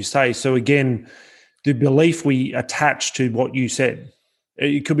to what you say. So again, the belief we attach to what you said,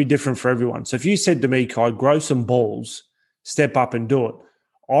 it could be different for everyone. So if you said to me, Kai, grow some balls, step up and do it,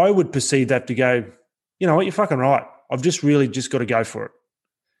 I would perceive that to go, you know what, you're fucking right. I've just got to go for it.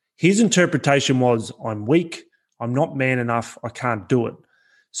 His interpretation was, I'm weak, I'm not man enough, I can't do it.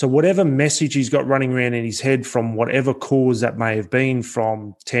 So whatever message he's got running around in his head from whatever cause that may have been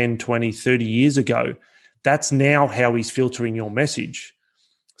from 10, 20, 30 years ago, that's now how he's filtering your message.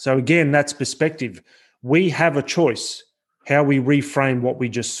 So again, that's perspective. We have a choice how we reframe what we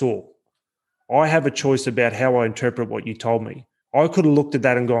just saw. I have a choice about how I interpret what you told me. I could have looked at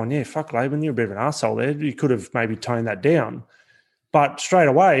that and gone, yeah, fuck Laban, you're a bit of an arsehole there. You could have maybe toned that down. But straight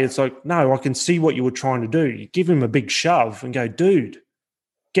away, it's like, no, I can see what you were trying to do. You give him a big shove and go, dude,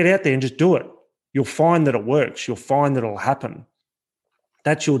 get out there and just do it. You'll find that it works. You'll find that it'll happen.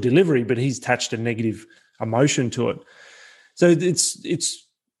 That's your delivery, but he's attached a negative emotion to it. So it's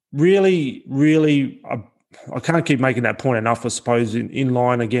really, really, I can't keep making that point enough, I suppose, in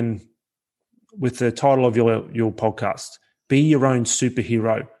line again with the title of your podcast. Be your own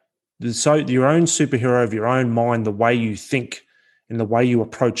superhero. Your own superhero of your own mind, the way you think and the way you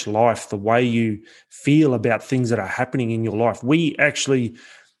approach life, the way you feel about things that are happening in your life. We actually,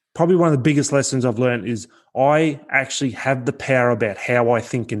 probably one of the biggest lessons I've learned is I actually have the power about how I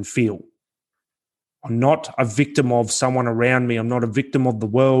think and feel. I'm not a victim of someone around me. I'm not a victim of the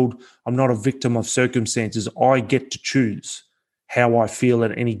world. I'm not a victim of circumstances. I get to choose how I feel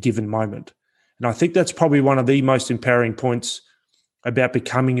at any given moment. And I think that's probably one of the most empowering points about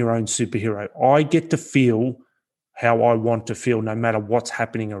becoming your own superhero. I get to feel how I want to feel no matter what's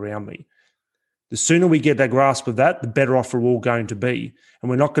happening around me. The sooner we get that grasp of that, the better off we're all going to be. And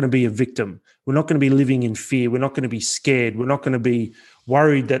we're not going to be a victim. We're not going to be living in fear. We're not going to be scared. We're not going to be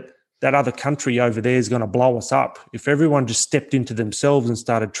worried that other country over there is going to blow us up. If everyone just stepped into themselves and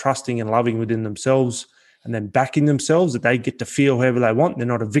started trusting and loving within themselves, and then backing themselves, that they get to feel however they want. They're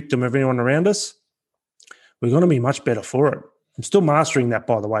not a victim of anyone around us. We're going to be much better for it. I'm still mastering that,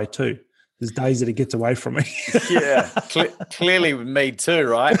 by the way, too. There's days that it gets away from me. Yeah, clearly with me too,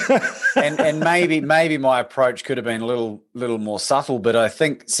 right? And maybe my approach could have been a little more subtle, but I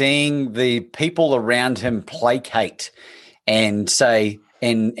think seeing the people around him placate and say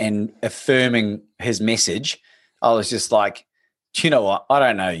and affirming his message, I was just like, do you know what? I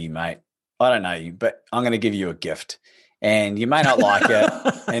don't know you, mate. I don't know you, but I'm going to give you a gift, and you may not like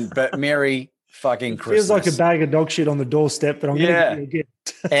it, but Merry fucking Christmas. Feels like a bag of dog shit on the doorstep, but I'm going to give you a gift.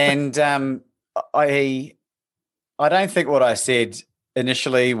 And I don't think what I said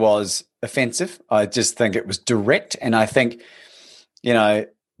initially was offensive. I just think it was direct, and I think, the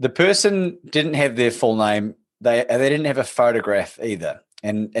person didn't have their full name. They didn't have a photograph either,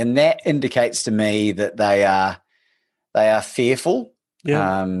 and that indicates to me that they are fearful.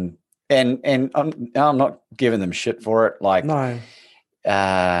 Yeah. And I'm not giving them shit for it. Like, no.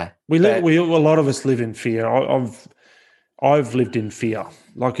 A lot of us live in fear. I've lived in fear.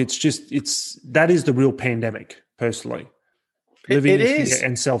 Like, that is the real pandemic, personally. Living in fear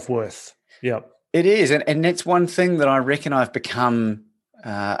and self-worth. Yeah. It is. And that's one thing that I reckon I've become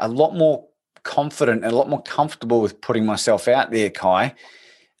a lot more confident and a lot more comfortable with putting myself out there, Kai,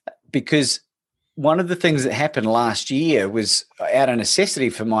 because one of the things that happened last year was out of necessity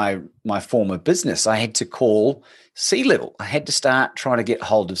for my former business. I had to call C-level. I had to start trying to get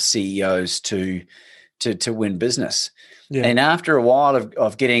hold of CEOs to win business. Yeah. And after a while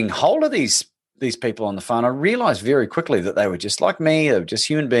of getting hold of these people on the phone, I realized very quickly that they were just like me. They were just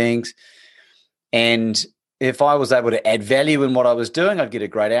human beings. And if I was able to add value in what I was doing, I'd get a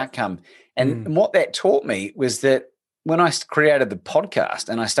great outcome. And what that taught me was that when I created the podcast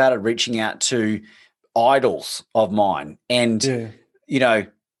and I started reaching out to idols of mine and,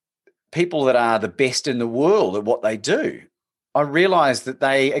 people that are the best in the world at what they do, I realized that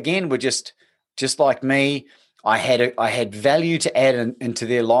they, again, were just like me. I had value to add into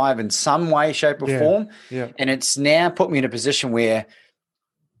their life in some way, shape, or form. Yeah. And it's now put me in a position where,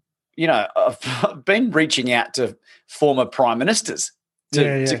 I've been reaching out to former prime ministers.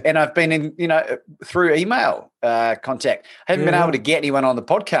 And I've been in, through email contact. I haven't been able to get anyone on the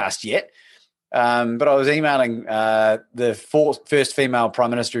podcast yet, but I was emailing the first female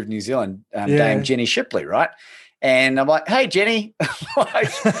Prime Minister of New Zealand, Dame Jenny Shipley, right? And I'm like, hey, Jenny,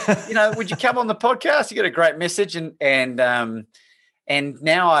 would you come on the podcast? You got a great message. And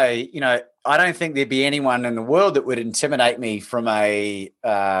now I don't think there'd be anyone in the world that would intimidate me from a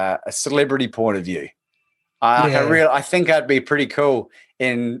celebrity point of view. I think I'd be pretty cool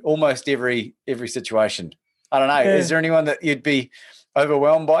in almost every situation. I don't know. Yeah. Is there anyone that you'd be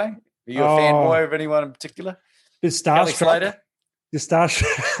overwhelmed by? Are you a fanboy of anyone in particular? Is starstruck. You're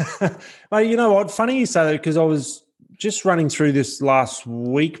starstruck. Mate, you know what? Funny you say that, because I was just running through this last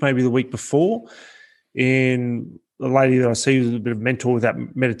week, maybe the week before, in a lady that I see who's a bit of a mentor with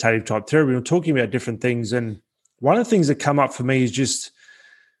that meditative type therapy. We were talking about different things, and one of the things that come up for me is just,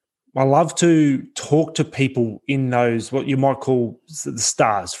 I love to talk to people in those, what you might call the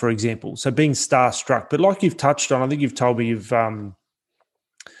stars, for example. So being starstruck. But like you've touched on, I think you've told me the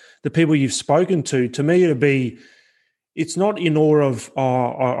people you've spoken to me, it's not in awe of,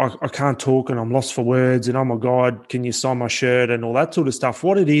 I can't talk and I'm lost for words and, oh my God, can you sign my shirt and all that sort of stuff.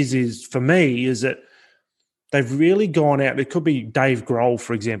 What it is for me is that they've really gone out. It could be Dave Grohl,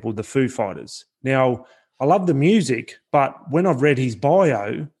 for example, the Foo Fighters. Now, I love the music, but when I've read his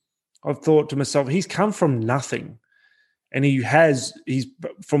bio, I've thought to myself, he's come from nothing. And he's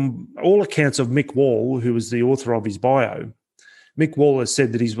from all accounts of Mick Wall, who was the author of his bio. Mick Wall has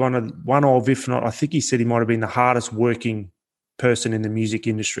said that he's one of, if not, I think he said he might have been the hardest working person in the music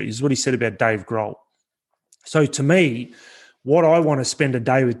industry. This is what he said about Dave Grohl. So to me, what I want to spend a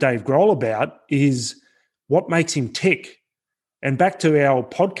day with Dave Grohl about is what makes him tick. And back to our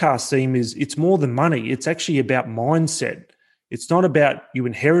podcast theme is, it's more than money. It's actually about mindset. It's not about you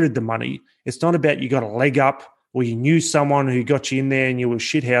inherited the money. It's not about you got a leg up or you knew someone who got you in there and you were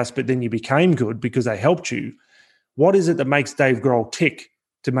shithouse, but then you became good because they helped you. What is it that makes Dave Grohl tick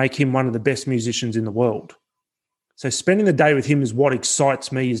to make him one of the best musicians in the world? So spending the day with him is what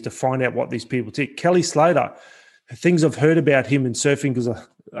excites me, is to find out what these people tick. Kelly Slater, things I've heard about him in surfing, because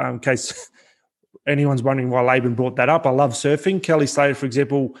in case anyone's wondering why Laban brought that up, I love surfing. Kelly Slater, for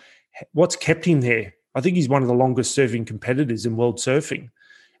example, what's kept him there? I think he's one of the longest surfing competitors in world surfing,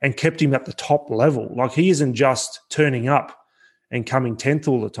 and kept him at the top level. Like, he isn't just turning up and coming 10th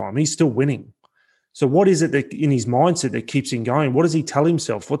all the time. He's still winning. So what is it that in his mindset that keeps him going? What does he tell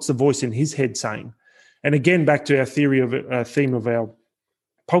himself? What's the voice in his head saying? And again, back to our theme of our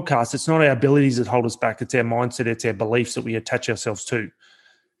podcast, it's not our abilities that hold us back. It's our mindset. It's our beliefs that we attach ourselves to.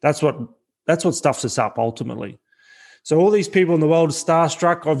 That's what stuffs us up ultimately. So all these people in the world are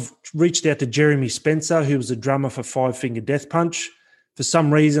starstruck. I've reached out to Jeremy Spencer, who was a drummer for Five Finger Death Punch. For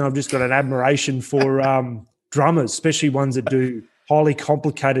some reason, I've just got an admiration for drummers, especially ones that do highly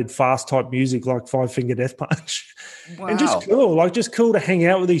complicated, fast type music like Five Finger Death Punch. Wow. And just cool to hang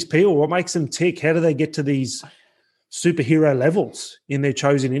out with these people. What makes them tick? How do they get to these superhero levels in their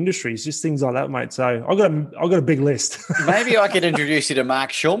chosen industries? Just things like that, mate. So I've got a big list. Maybe I could introduce you to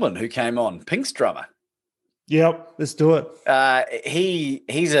Mark Schulman, who came on, Pink's drummer. Yep, let's do it.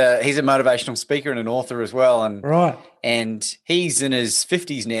 He's a motivational speaker and an author as well, and Right. And he's in his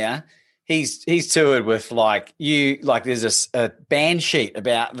 50s now. He's toured with there's a band sheet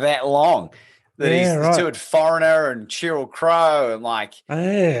about that long that he's toured Foreigner and Sheryl Crow and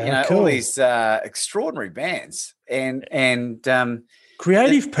cool. all these extraordinary bands and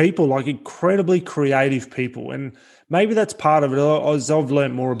creative people, like incredibly creative people. And maybe that's part of it. As I've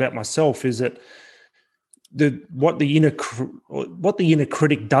learned more about myself, is that what the inner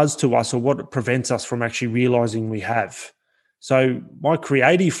critic does to us, or what it prevents us from actually realizing we have. So my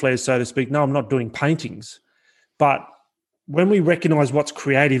creative flair, so to speak, no, I'm not doing paintings, but when we recognize what's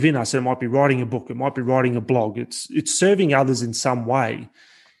creative in us, it might be writing a book, it might be writing a blog, it's serving others in some way,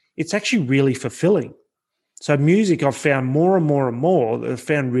 it's actually really fulfilling. So music, I've found more and more and more that I've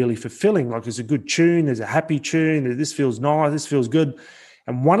found really fulfilling. Like there's a good tune, there's a happy tune, this feels nice, this feels good.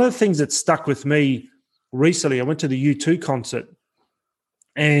 And one of the things that stuck with me recently, I went to the U2 concert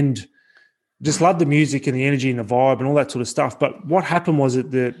and just loved the music and the energy and the vibe and all that sort of stuff. But what happened was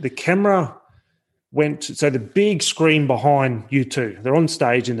that the camera went, so the big screen behind U2, they're on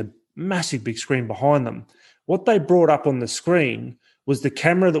stage and the massive big screen behind them. What they brought up on the screen was the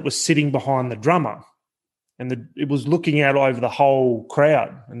camera that was sitting behind the drummer. And it was looking out over the whole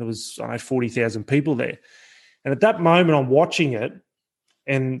crowd. And there was, 40,000 people there. And at that moment, I'm watching it,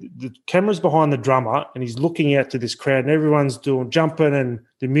 and the camera's behind the drummer and he's looking out to this crowd and everyone's jumping and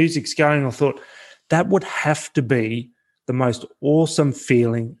the music's going. I thought that would have to be the most awesome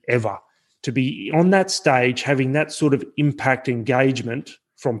feeling ever, to be on that stage, having that sort of impact engagement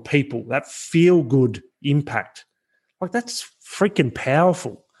from people, that feel-good impact. Like that's freaking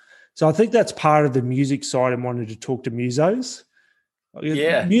powerful. So I think that's part of the music side and wanted to talk to musos.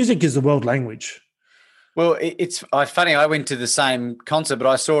 Yeah. Music is the world language. Well, it's funny. I went to the same concert, but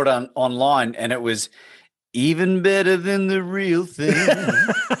I saw it online, and it was even better than the real thing.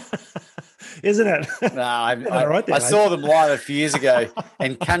 Isn't it? No, I saw them live a few years ago,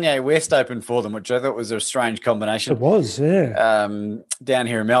 and Kanye West opened for them, which I thought was a strange combination. It was, yeah. Down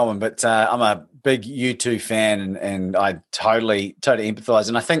here in Melbourne, but I'm a big U2 fan, and I totally empathise.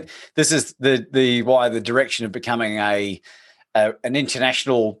 And I think this is the why the direction of becoming an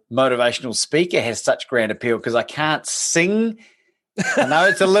international motivational speaker has such grand appeal, because I can't sing. I know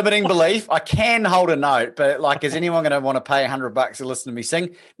it's a limiting belief. I can hold a note, but is anyone going to want to pay $100 to listen to me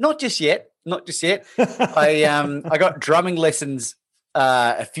sing? Not just yet. I got drumming lessons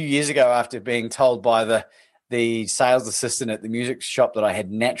a few years ago after being told by the sales assistant at the music shop that I had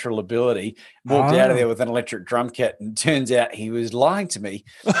natural ability. Walked out of there with an electric drum kit, and turns out he was lying to me.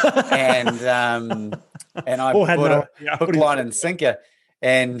 And I put hook, line, and sinker,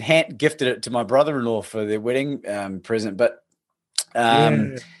 and gifted it to my brother-in-law for their wedding present. But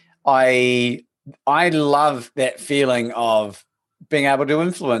I love that feeling of being able to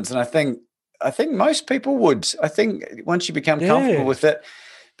influence, and I think most people would. I think once you become comfortable with it,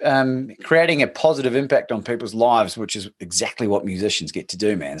 creating a positive impact on people's lives, which is exactly what musicians get to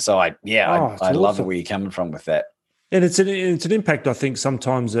do, man. So I love where you're coming from with that. And it's an impact, I think,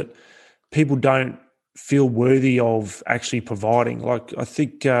 sometimes that people don't feel worthy of actually providing. Like I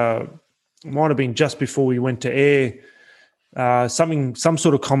think it might have been just before we went to air, some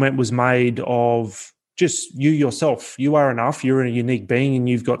sort of comment was made of just you yourself. You are enough. You're a unique being, and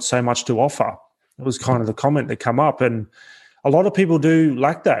you've got so much to offer. It was kind of the comment that come up, and a lot of people do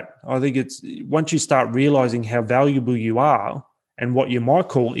lack that. I think it's once you start realizing how valuable you are and what you might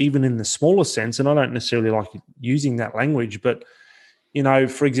call, even in the smaller sense, and I don't necessarily like using that language, but,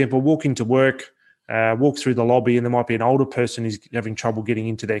 for example, walk into work, walk through the lobby, and there might be an older person who's having trouble getting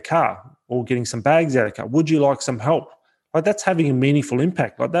into their car or getting some bags out of the car. Would you like some help? Like that's having a meaningful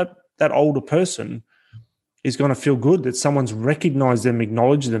impact. Like that older person is going to feel good that someone's recognized them,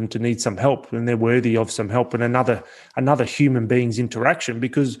 acknowledged them to need some help, and they're worthy of some help and another human being's interaction,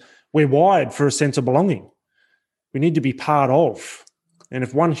 because we're wired for a sense of belonging. We need to be part of. And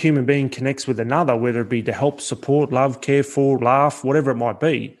if one human being connects with another, whether it be to help, support, love, care for, laugh, whatever it might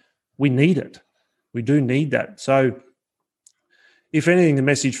be, we need it. We do need that. So if anything, the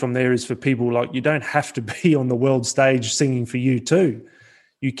message from there is for people like, you don't have to be on the world stage singing for you too.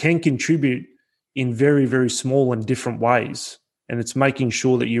 You can contribute in very, very small and different ways. And it's making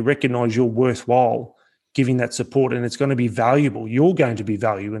sure that you recognize you're worthwhile giving that support, and it's going to be valuable. You're going to be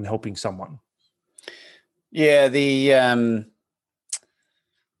valuable in helping someone. Yeah, the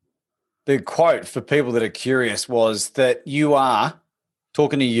quote for people that are curious was that you are,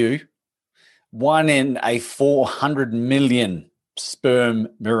 talking to you, 1 in a 400 million sperm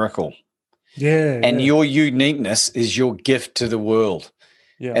miracle. Yeah. And your uniqueness is your gift to the world.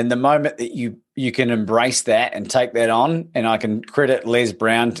 Yeah. And the moment that you can embrace that and take that on, and I can credit Les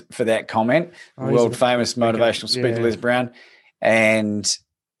Brown for that comment, world famous motivational speaker, Les Brown. And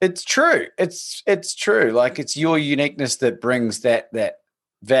it's true. It's true. Like, it's your uniqueness that brings that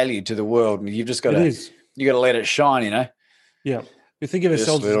value to the world, and you've just got to let it shine, you know? Yeah. We think of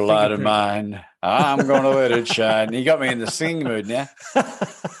ourselves this little light of mine, I'm going to let it shine. You got me in the singing mood now.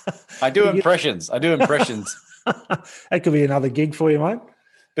 I do impressions. That could be another gig for you, mate.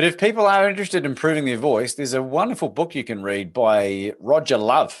 But if people are interested in improving their voice, there's a wonderful book you can read by Roger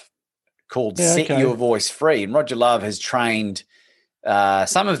Love called Set Your Voice Free. And Roger Love has trained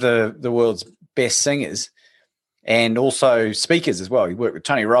some of the world's best singers and also speakers as well. He worked with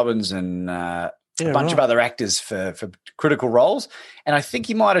Tony Robbins and a bunch of other actors for critical roles. And I think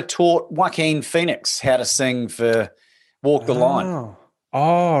he might have taught Joaquin Phoenix how to sing for Walk the Line.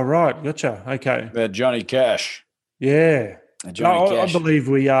 Oh, right. Gotcha. Okay. Johnny Cash. Yeah. I believe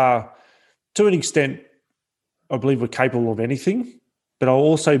we are, to an extent, I believe we're capable of anything, but I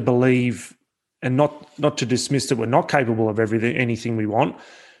also believe, and not to dismiss that we're not capable of anything we want,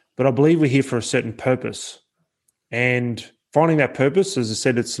 but I believe we're here for a certain purpose. And finding that purpose, as I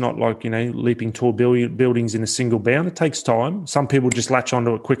said, it's not like, leaping tall buildings in a single bound. It takes time. Some people just latch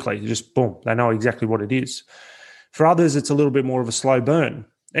onto it quickly. Just boom, they know exactly what it is. For others, it's a little bit more of a slow burn.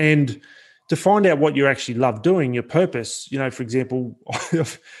 And to find out what you actually love doing, your purpose, for example,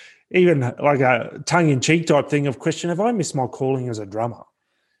 even like a tongue-in-cheek type thing of question, have I missed my calling as a drummer?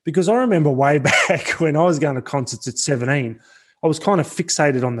 Because I remember way back when I was going to concerts at 17, I was kind of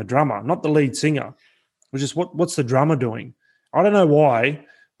fixated on the drummer, not the lead singer, which is what's the drummer doing? I don't know why,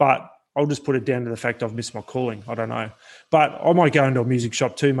 but I'll just put it down to the fact I've missed my calling. I don't know. But I might go into a music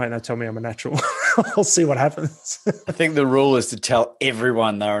shop too, mate, and they'll tell me I'm a natural. I'll see what happens. I think the rule is to tell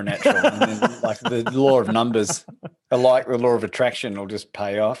everyone they're a natural. And then, like, the law of numbers, like the law of attraction, will just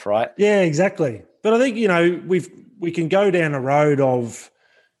pay off, right? Yeah, exactly. But I think, we can go down a road of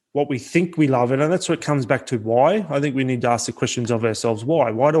what we think we love, and that's what comes back to why. I think we need to ask the questions of ourselves.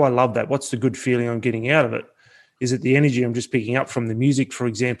 Why? Why do I love that? What's the good feeling I'm getting out of it? Is it the energy I'm just picking up from the music, for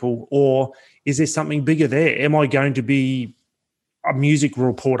example, or is there something bigger there? Am I going to be a music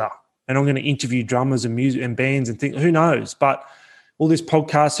reporter and I'm going to interview drummers and music and bands and things? Who knows? But all this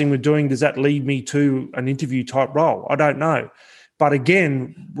podcasting we're doing, does that lead me to an interview type role? I don't know. But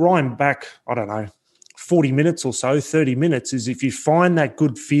again, Ryan, back, 40 minutes or so, 30 minutes, is if you find that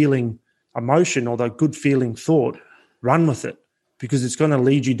good feeling emotion or that good feeling thought, run with it, because it's going to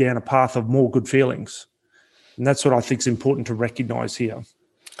lead you down a path of more good feelings. And that's what I think is important to recognize here.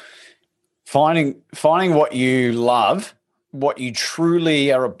 Finding what you love, what you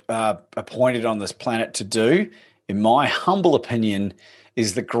truly are appointed on this planet to do, in my humble opinion,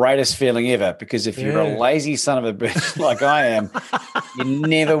 is the greatest feeling ever. Because if you're a lazy son of a bitch like I am, you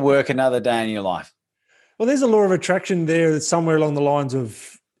never work another day in your life. Well, there's a law of attraction there that's somewhere along the lines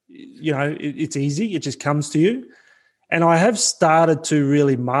of, it's easy. It just comes to you. And I have started to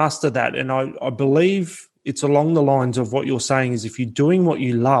really master that. And I believe it's along the lines of what you're saying is if you're doing what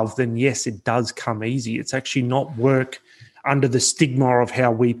you love, then yes, it does come easy. It's actually not work under the stigma of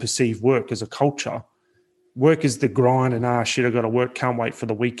how we perceive work as a culture. Work is the grind and, shit, I got to work, can't wait for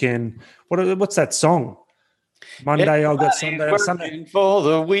the weekend. What's that song? Monday, I've got Sunday. Sunday for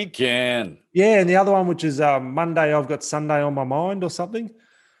the weekend. Yeah, and the other one, which is Monday, I've got Sunday on my mind or something.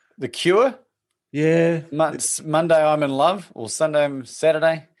 The Cure? Yeah. Monday, I'm in love, or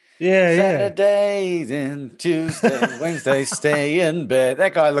Saturday? Yeah, Saturdays and Tuesday, Wednesday, stay in bed.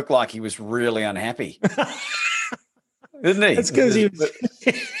 That guy looked like he was really unhappy. Didn't he? That's because he was...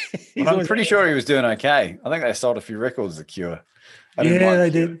 I'm pretty sure he was doing okay. I think they sold a few records, The Cure. Yeah, they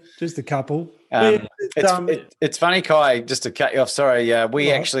did. Just a couple. It's funny, Kai, just to cut you off, sorry.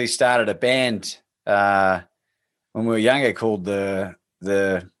 We actually started a band when we were younger called the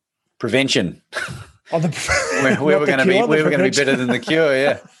Prevention. We were going to be better than The Cure,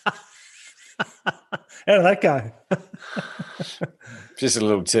 yeah. How did that go? Just a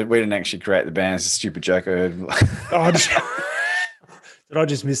little tip. We didn't actually create the band. It's a stupid joke I heard. Did I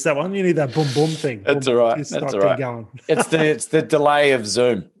just miss that one? You need that boom boom thing. That's Boom, all right. just That's start all right. Going. It's the delay of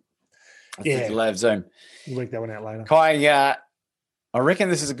Zoom. It's Yeah. the delay of Zoom. We'll work that one out later. Kai, I reckon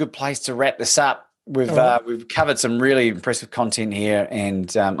this is a good place to wrap this up. We've covered some really impressive content here,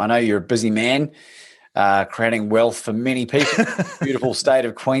 and I know you're a busy man, creating wealth for many people. Beautiful state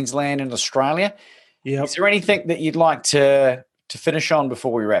of Queensland and Australia. Yep. Is there anything that you'd like to finish on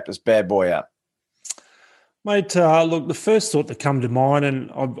before we wrap this bad boy up? Mate, look, the first thought that come to mind, and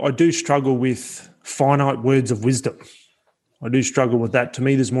I do struggle with finite words of wisdom. I do struggle with that. To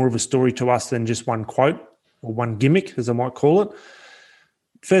me, there's more of a story to us than just one quote or one gimmick, as I might call it.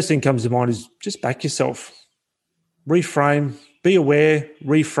 First thing comes to mind is just back yourself. Reframe, be aware,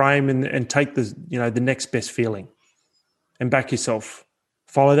 reframe, and take the next best feeling and back yourself.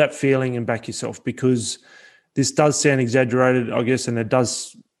 Follow that feeling and back yourself, because this does sound exaggerated, I guess, and it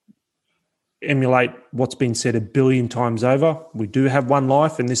does emulate what's been said 1 billion times over. We do have one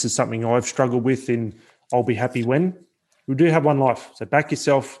life, and this is something I've struggled with in I'll Be Happy When. We do have one life. So back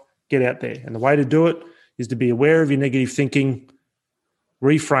yourself, get out there. And the way to do it is to be aware of your negative thinking,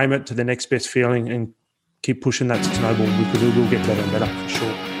 reframe it to the next best feeling, and keep pushing that snowball, because it will get better and better for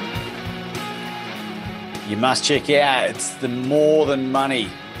sure. You must check out, it's the More Than Money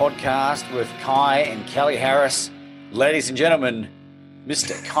podcast with Kai and Kelly Harris. Ladies and gentlemen,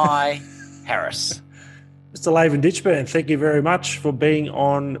 Mr. Kai Harris. Mr. Laban Ditchburn, thank you very much for being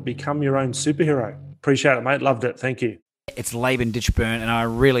on Become Your Own Superhero. Appreciate it, mate. Loved it. Thank you. It's Laban Ditchburn, and I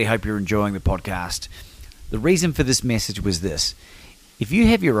really hope you're enjoying the podcast. The reason for this message was this. If you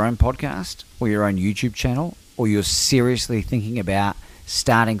have your own podcast or your own YouTube channel, or you're seriously thinking about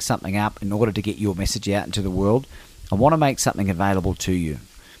starting something up in order to get your message out into the world, I want to make something available to you.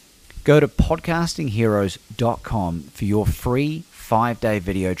 Go to podcastingheroes.com for your free 5-day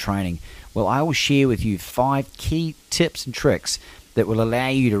video training. Well, I will share with you 5 key tips and tricks that will allow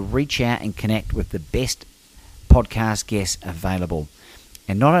you to reach out and connect with the best podcast guests available.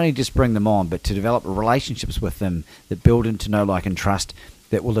 And not only just bring them on, but to develop relationships with them that build into know, like, and trust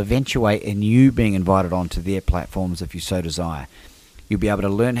that will eventuate in you being invited onto their platforms if you so desire. You'll be able to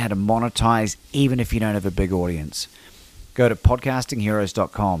learn how to monetize even if you don't have a big audience. Go to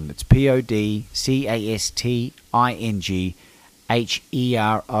podcastingheroes.com. It's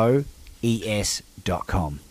podcastingheroes.com.